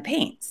to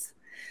campaigns.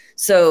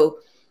 So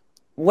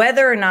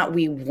whether or not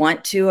we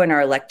want to, and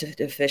our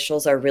elected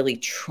officials are really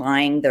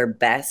trying their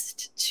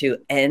best to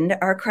end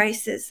our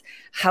crisis,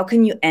 how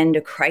can you end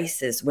a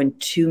crisis when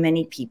too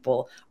many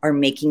people are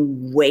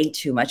making way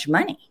too much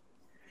money?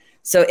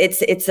 So and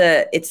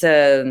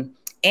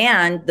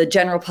the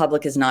general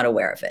public is not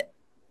aware of it.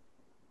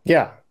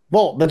 Yeah.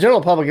 Well, the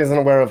general public isn't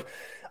aware of,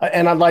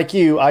 and like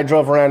you, I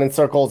drove around in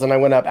circles and I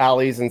went up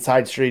alleys and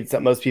side streets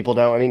that most people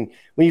don't. I mean,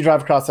 when you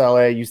drive across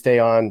LA, you stay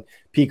on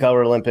Pico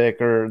or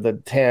Olympic or the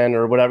 10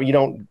 or whatever. You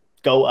don't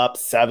go up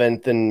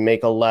 7th and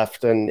make a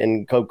left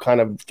and go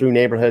kind of through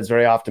neighborhoods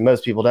very often.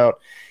 Most people don't.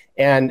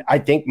 And I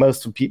think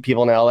most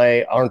people in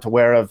LA aren't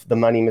aware of the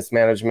money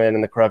mismanagement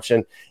and the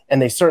corruption,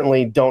 and they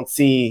certainly don't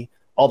see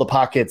all the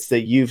pockets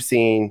that you've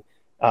seen,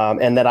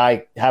 and that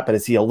I happen to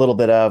see a little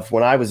bit of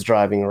when I was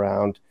driving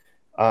around.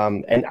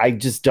 And I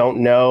just don't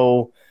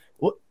know.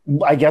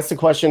 I guess the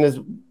question is,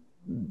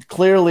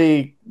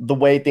 clearly the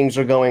way things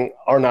are going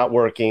are not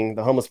working.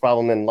 The homeless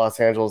problem in Los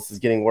Angeles is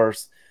getting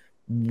worse.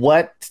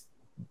 What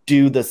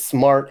do the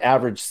smart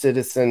average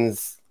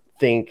citizens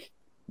think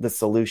the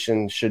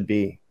solution should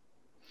be?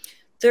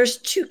 There's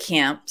two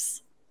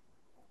camps.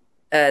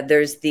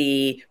 There's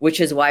which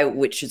is why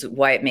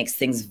it makes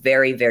things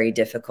very, very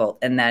difficult,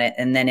 and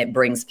then it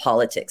brings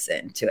politics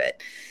into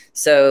it.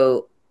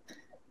 So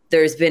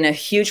there's been a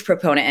huge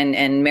proponent,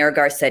 and Mayor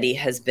Garcetti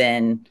has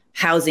been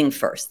housing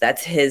first.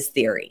 That's his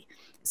theory.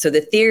 So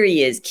the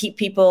theory is keep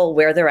people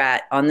where they're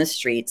at on the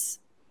streets,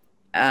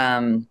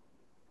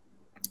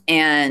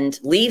 and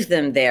leave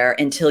them there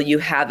until you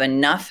have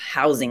enough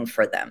housing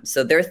for them.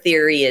 So their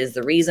theory is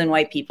the reason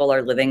why people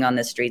are living on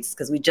the streets is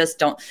because we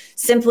just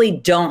simply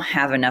don't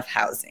have enough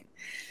housing.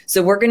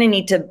 So we're going to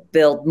need to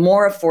build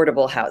more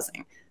affordable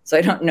housing. So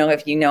I don't know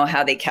if you know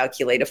how they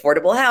calculate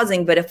affordable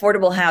housing, but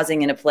affordable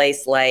housing in a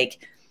place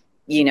like,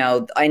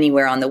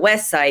 anywhere on the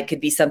West Side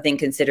could be something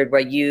considered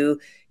where you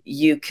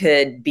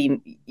could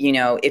be,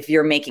 if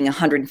you're making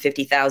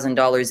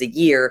 $150,000 a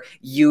year,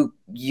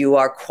 you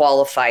are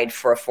qualified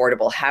for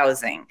affordable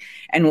housing.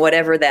 And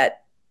whatever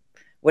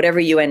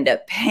you end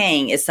up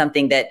paying is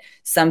something that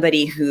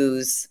somebody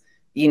who's,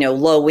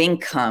 low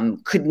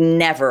income could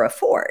never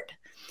afford.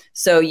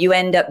 So you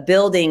end up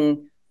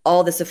building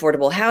all this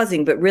affordable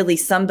housing, but really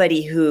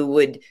somebody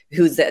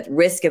who's at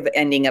risk of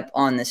ending up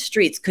on the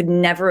streets could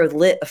never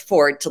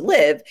afford to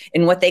live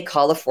in what they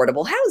call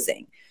affordable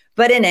housing.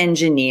 But an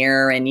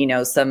engineer and,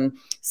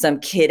 some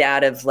kid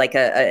out of like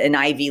an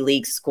Ivy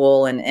League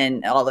school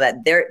and all of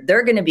that,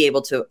 they're going to be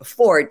able to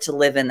afford to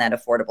live in that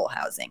affordable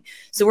housing.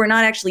 So we're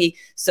not actually,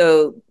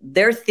 so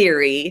their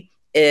theory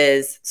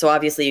is, so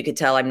obviously you could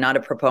tell I'm not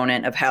a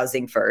proponent of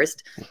housing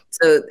first.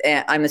 So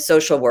I'm a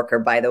social worker,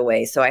 by the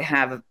way. So I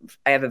have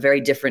a very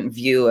different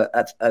view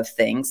of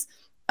things.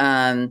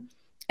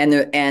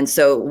 And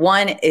so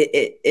one,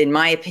 in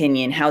my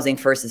opinion, housing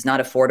first is not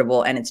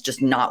affordable, and it's just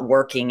not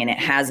working, and it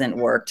hasn't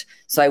worked.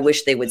 So I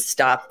wish they would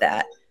stop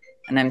that.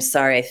 And I'm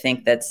sorry, I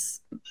think that's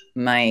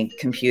my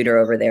computer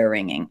over there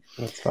ringing.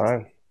 That's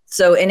fine.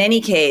 So in any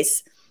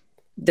case,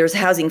 there's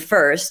housing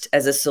first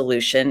as a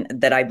solution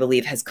that I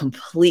believe has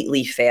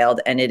completely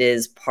failed, and it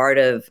is part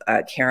of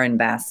Karen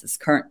Bass's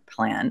current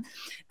plan.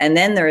 And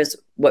then there's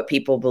what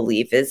people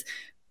believe is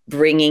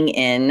bringing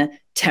in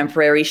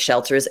temporary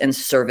shelters and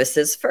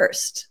services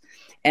first.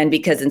 And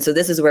so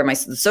this is where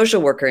the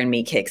social worker in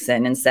me kicks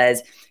in and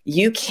says,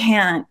 you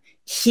can't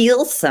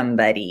heal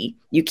somebody,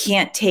 you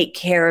can't take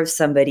care of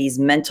somebody's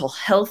mental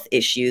health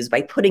issues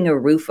by putting a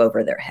roof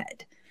over their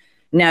head.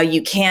 Now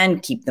you can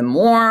keep them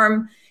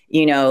warm,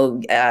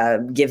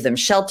 give them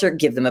shelter,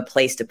 give them a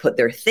place to put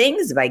their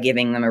things by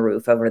giving them a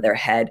roof over their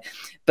head.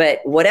 But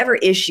whatever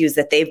issues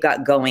that they've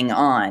got going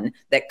on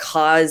that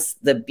cause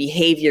the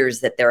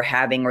behaviors that they're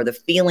having or the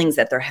feelings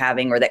that they're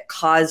having, or that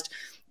caused,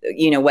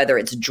 whether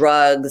it's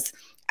drugs,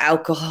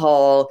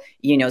 alcohol,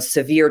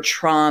 severe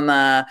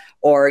trauma,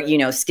 or,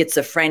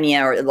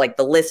 schizophrenia, or like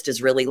the list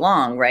is really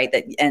long, right?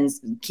 That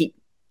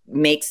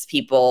makes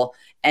people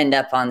end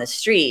up on the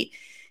street.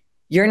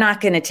 You're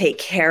not going to take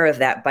care of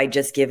that by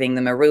just giving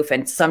them a roof.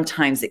 And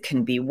sometimes it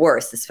can be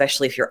worse,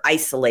 especially if you're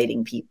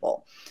isolating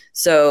people.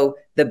 So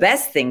the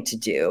best thing to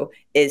do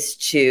is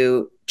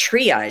to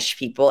triage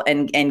people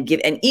and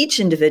each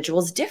individual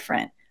is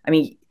different. I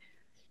mean,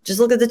 just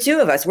look at the two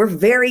of us. We're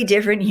very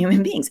different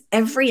human beings.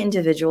 Every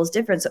individual is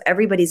different. So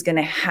everybody's going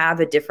to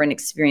have a different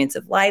experience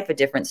of life, a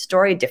different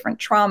story, different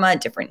trauma,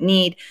 different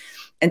need.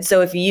 And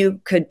so if you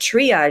could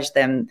triage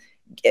them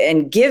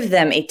and give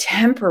them a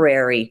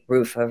temporary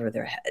roof over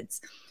their heads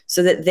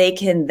so that they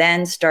can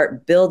then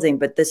start building,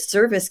 but the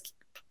service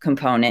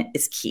component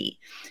is key.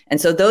 And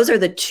so those are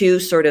the two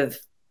sort of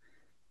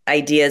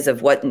ideas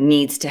of what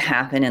needs to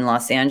happen in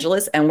Los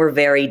Angeles. And we're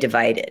very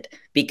divided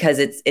because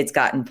it's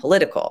gotten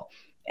political.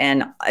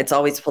 And it's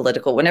always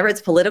political. Whenever it's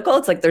political,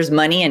 it's like there's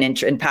money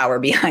and power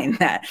behind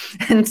that.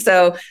 And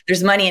so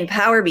there's money and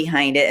power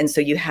behind it. And so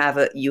you have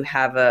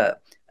a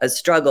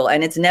struggle.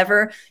 And it's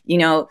never,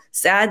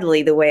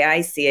 sadly, the way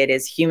I see it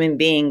is human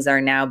beings are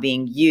now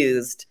being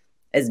used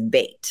as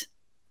bait.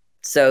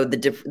 So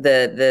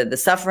the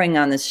suffering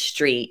on the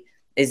street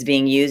is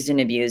being used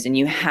and abused. And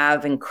you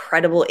have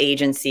incredible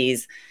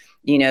agencies,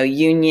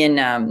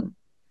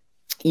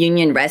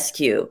 Union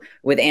Rescue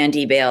with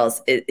Andy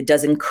Bales. It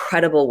does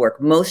incredible work.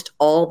 Most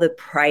all the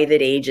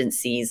private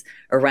agencies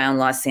around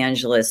Los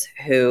Angeles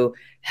who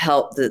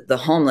help the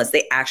homeless,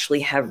 they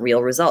actually have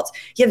real results.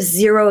 You have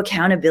zero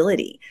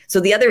accountability. So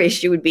the other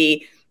issue would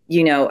be,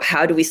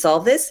 how do we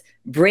solve this?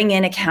 Bring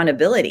in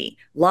accountability.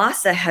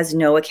 LAHSA has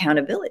no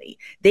accountability.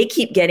 They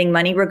keep getting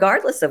money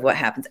regardless of what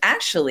happens.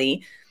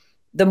 Actually,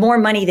 the more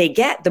money they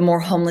get, the more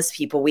homeless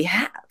people we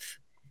have.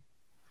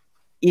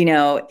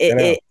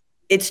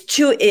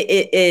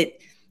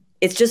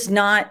 it's just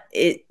not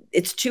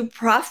it's too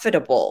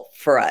profitable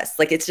for us.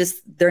 Like, it's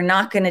just, they're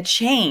not going to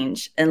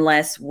change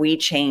unless we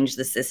change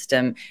the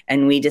system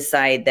and we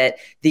decide that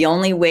the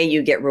only way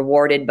you get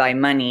rewarded by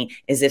money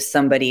is if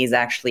somebody is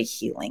actually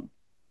healing.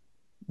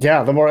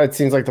 Yeah, the more it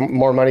seems like the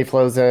more money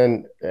flows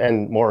in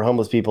and more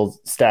homeless people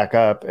stack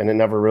up, and it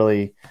never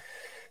really,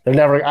 they're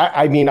never,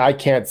 I mean, I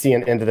can't see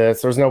an end to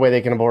this. There's no way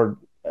they can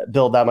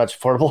build that much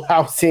affordable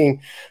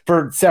housing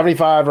for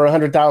 75 or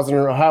 100,000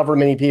 or however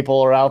many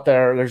people are out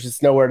there. There's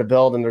just nowhere to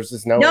build, and there's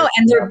just no,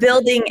 and they're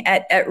building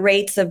at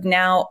rates of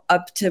now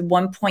up to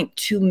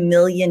 $1.2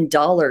 million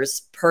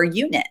per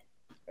unit.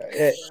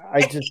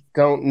 I just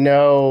don't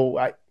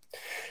know.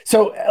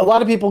 So a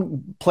lot of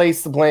people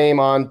place the blame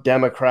on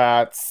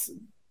Democrats.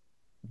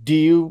 Do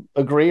you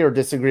agree or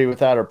disagree with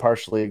that, or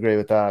partially agree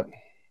with that?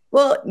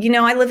 Well,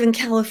 I live in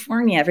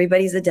California.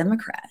 Everybody's a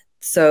Democrat.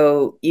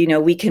 So,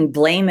 we can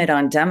blame it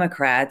on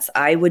Democrats.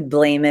 I would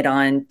blame it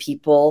on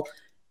people.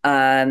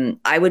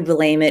 I would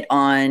blame it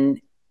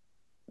on,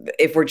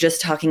 if we're just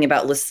talking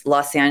about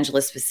Los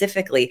Angeles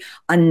specifically,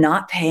 on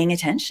not paying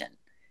attention.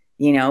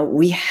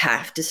 We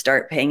have to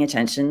start paying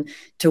attention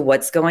to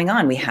what's going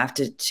on. We have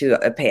to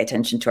pay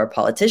attention to our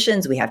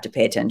politicians. We have to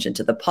pay attention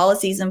to the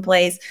policies in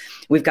place.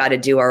 We've got to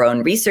do our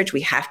own research.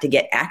 We have to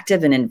get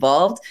active and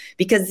involved,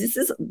 because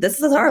this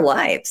is our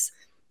lives.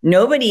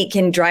 Nobody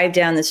can drive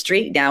down the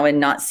street now and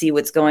not see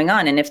what's going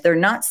on. And if they're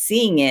not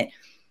seeing it,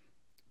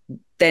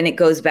 then it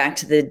goes back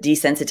to the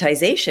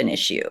desensitization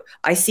issue.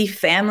 I see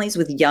families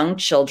with young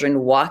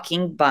children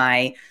walking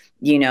by,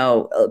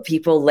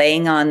 people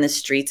laying on the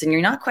streets, and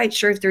you're not quite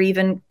sure if they're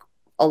even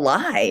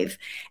alive,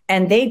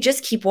 and they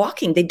just keep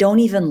walking. They don't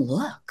even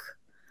look.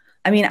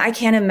 I mean, I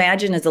can't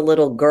imagine as a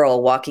little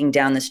girl walking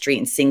down the street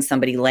and seeing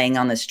somebody laying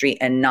on the street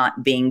and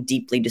not being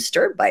deeply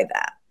disturbed by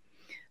that.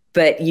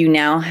 But you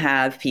now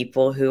have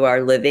people who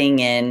are living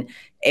in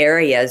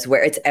areas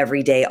where it's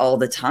every day, all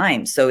the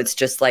time. So it's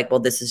just like, well,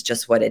 this is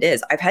just what it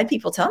is. I've had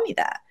people tell me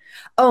that.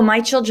 Oh,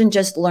 my children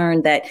just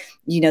learned that,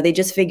 they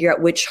just figure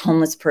out which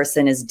homeless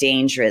person is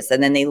dangerous.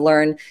 And then they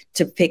learn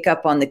to pick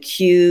up on the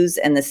cues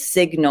and the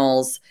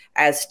signals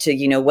as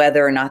to,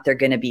 whether or not they're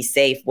going to be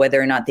safe, whether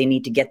or not they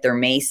need to get their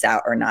mace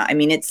out or not. I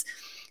mean,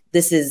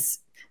 this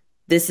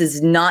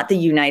is not the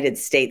United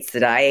States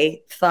that I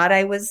thought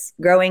I was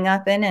growing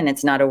up in, and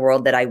it's not a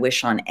world that I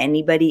wish on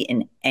anybody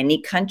in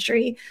any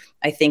country.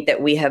 I think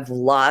that we have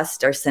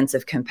lost our sense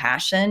of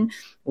compassion.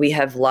 We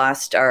have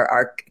lost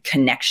our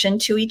connection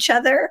to each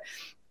other.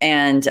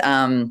 And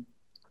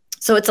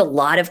so it's a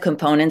lot of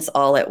components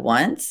all at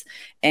once.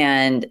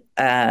 And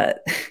I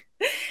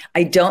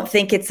don't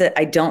think it's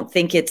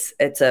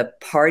a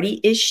party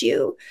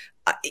issue.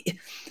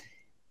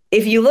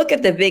 If you look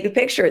at the big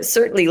picture, it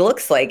certainly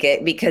looks like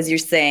it, because you're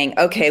saying,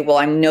 okay, well,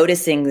 I'm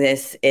noticing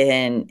this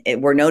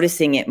we're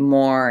noticing it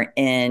more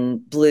in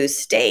blue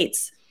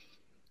states.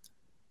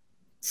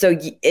 So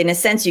in a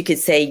sense, you could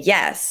say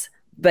yes,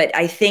 but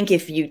I think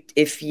if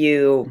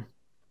you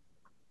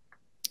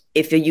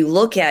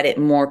look at it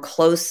more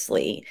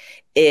closely,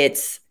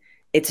 it's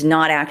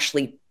not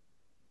actually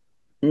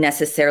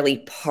necessarily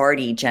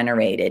party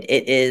generated.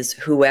 It is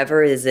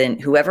whoever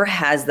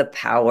has the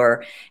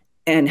power,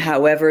 and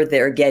however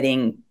they're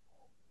getting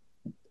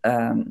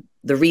the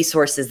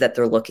resources that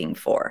they're looking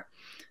for.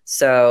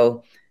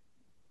 So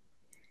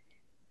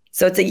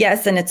it's a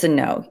yes and it's a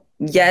no.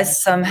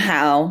 Yes,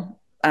 somehow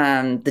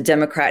the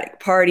Democratic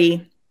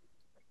Party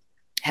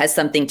has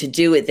something to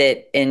do with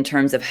it in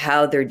terms of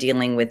how they're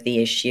dealing with the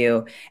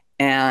issue.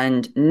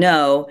 And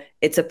no,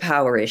 it's a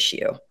power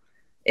issue.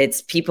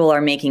 It's people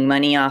are making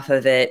money off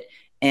of it,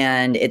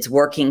 and it's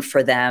working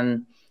for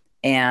them.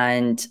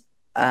 And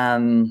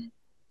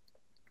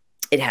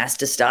it has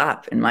to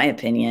stop, in my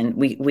opinion.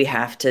 We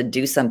have to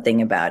do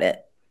something about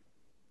it.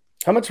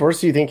 How much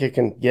worse do you think it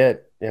can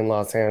get in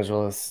Los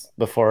Angeles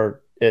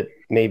before it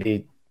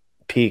maybe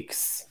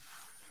peaks?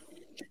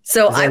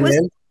 So I was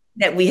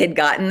that we had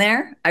gotten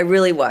there. I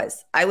really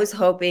was. I was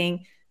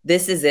hoping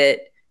this is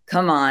it.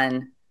 Come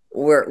on.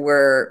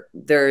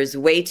 There's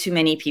way too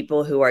many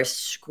people who are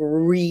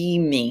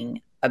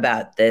screaming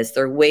about this.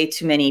 There are way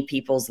too many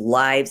people's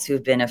lives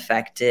who've been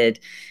affected.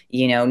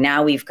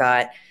 Now we've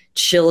got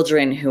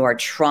children who are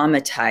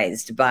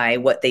traumatized by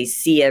what they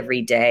see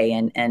every day,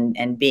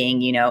 and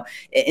being,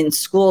 in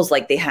schools,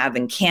 like they have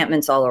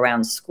encampments all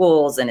around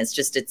schools. And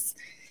it's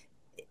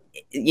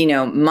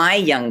my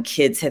young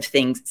kids have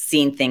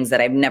seen things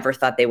that I've never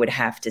thought they would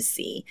have to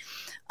see.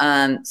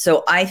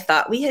 So I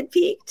thought we had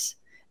peaked,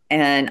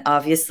 and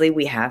obviously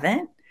we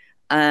haven't.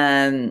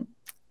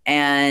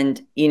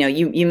 And,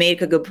 you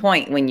make a good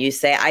point when you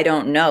say, I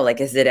don't know, like,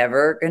 is it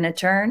ever going to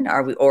turn?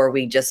 Or are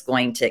we just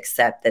going to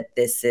accept that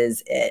this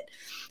is it?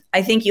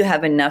 I think you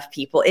have enough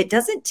people. It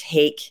doesn't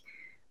take,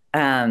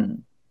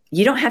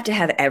 you don't have to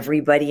have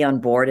everybody on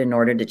board in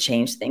order to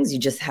change things. You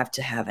just have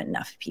to have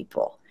enough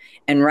people.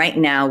 And right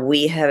now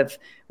we have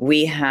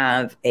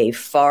a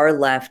far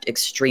left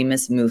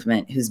extremist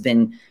movement who's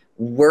been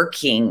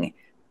working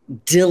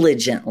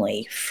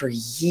diligently for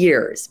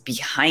years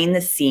behind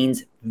the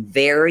scenes,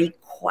 very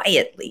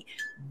quietly,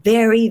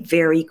 very,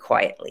 very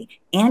quietly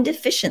and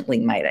efficiently,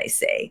 might I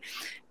say,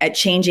 at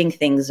changing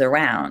things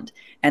around.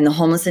 And the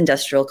homeless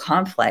industrial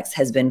complex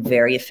has been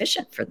very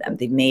efficient for them.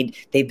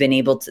 They've been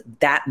able to,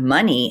 that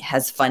money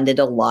has funded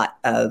a lot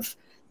of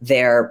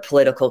their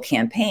political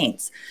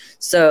campaigns.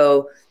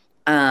 So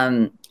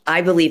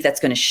I believe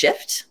that's going to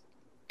shift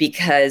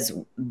because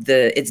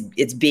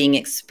it's being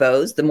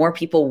exposed. The more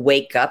people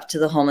wake up to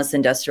the homeless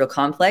industrial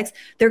complex,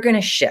 they're going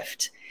to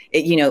shift.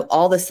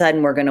 All of a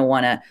sudden we're going to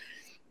want to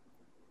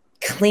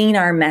clean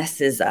our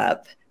messes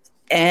up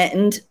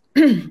and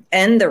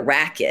end the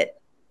racket.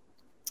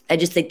 I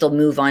just think they'll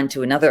move on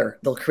to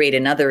they'll create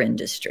another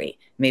industry.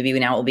 Maybe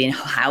now it will be a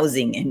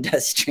housing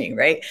industry,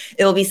 right?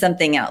 It will be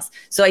something else.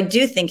 So I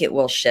do think it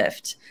will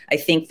shift. I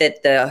think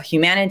that the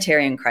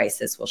humanitarian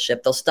crisis will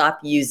shift. They'll stop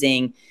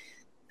using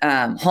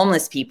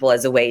homeless people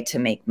as a way to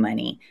make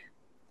money.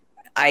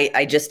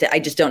 I just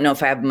don't know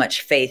if I have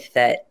much faith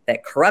that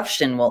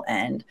corruption will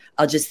end.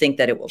 I'll just think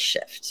that it will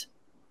shift.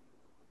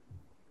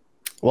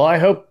 Well, I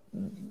hope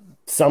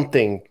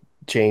something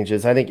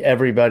changes. I think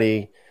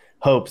everybody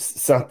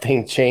hopes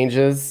something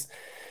changes,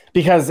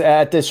 because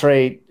at this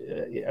rate,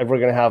 we're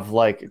going to have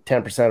like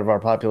 10% of our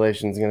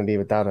population is going to be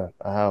without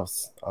a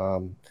house. I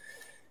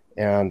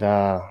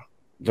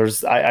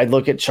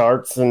look at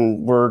charts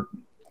and we're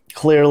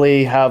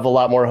clearly have a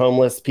lot more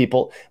homeless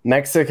people.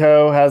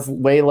 Mexico has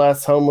way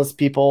less homeless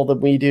people than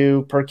we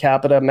do per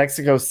capita.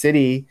 Mexico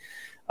City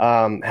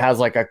has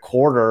like a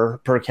quarter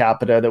per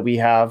capita that we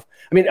have.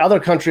 I mean, other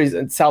countries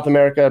in South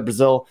America,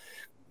 Brazil,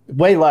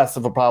 way less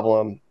of a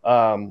problem.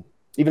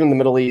 Even in the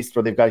Middle East,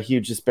 where they've got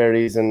huge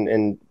disparities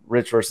in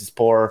rich versus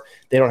poor,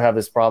 they don't have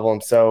this problem.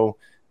 So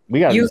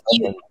we got you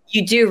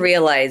do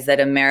realize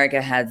that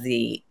America has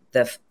the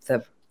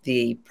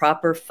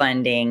proper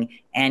funding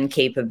and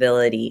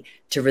capability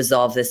to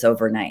resolve this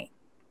overnight,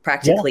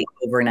 practically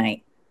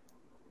overnight.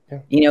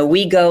 Yeah.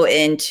 We go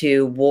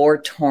into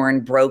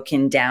war-torn,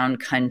 broken down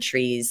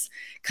countries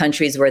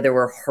where there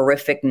were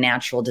horrific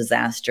natural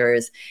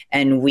disasters,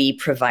 and we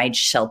provide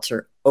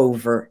shelter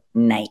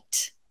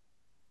overnight.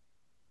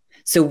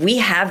 So we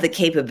have the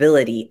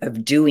capability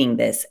of doing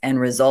this and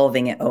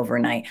resolving it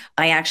overnight.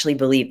 I actually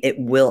believe it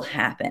will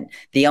happen.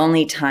 The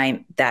only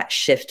time that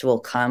shift will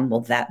come,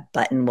 that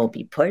button will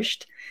be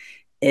pushed,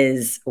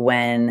 is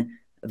when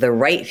the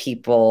right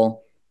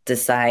people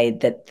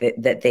decide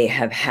that they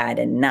have had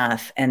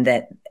enough,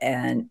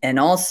 and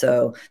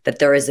also that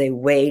there is a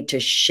way to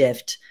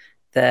shift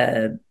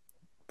the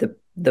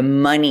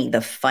money,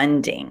 the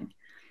funding.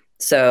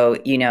 So,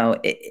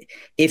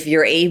 if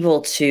you're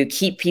able to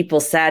keep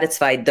people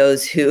satisfied,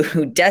 those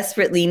who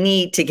desperately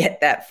need to get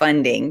that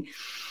funding,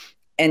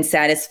 and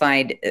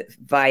satisfied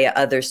via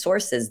other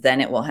sources,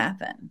 then it will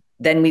happen.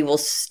 Then we will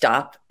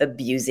stop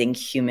abusing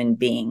human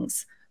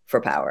beings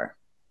for power.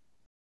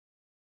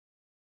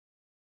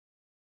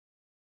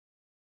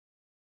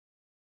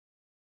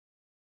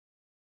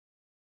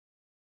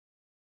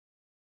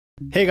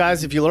 Hey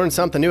guys, if you learned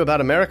something new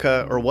about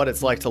America or what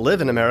it's like to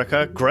live in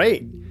America,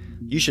 great.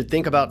 You should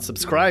think about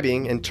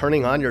subscribing and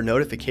turning on your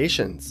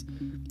notifications.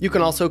 You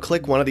can also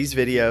click one of these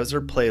videos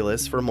or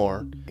playlists for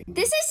more.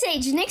 This is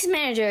Sage, Nick's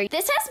manager.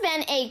 This has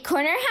been a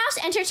Corner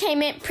House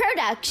Entertainment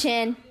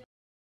production.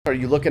 Are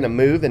you looking to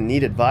move and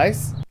need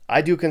advice?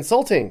 I do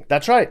consulting.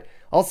 That's right.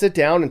 I'll sit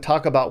down and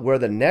talk about where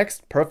the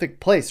next perfect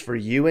place for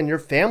you and your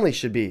family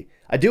should be.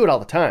 I do it all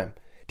the time.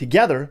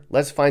 Together,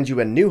 let's find you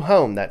a new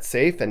home that's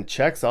safe and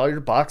checks all your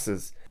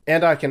boxes.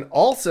 And I can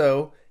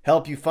also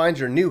help you find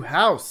your new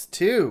house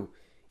too.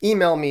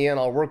 Email me and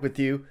I'll work with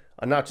you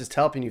on not just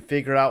helping you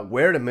figure out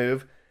where to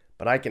move,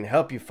 but I can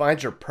help you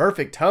find your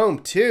perfect home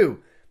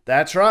too.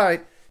 That's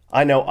right.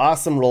 I know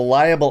awesome,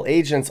 reliable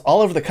agents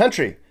all over the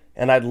country,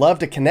 and I'd love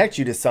to connect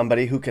you to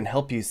somebody who can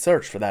help you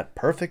search for that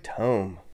perfect home.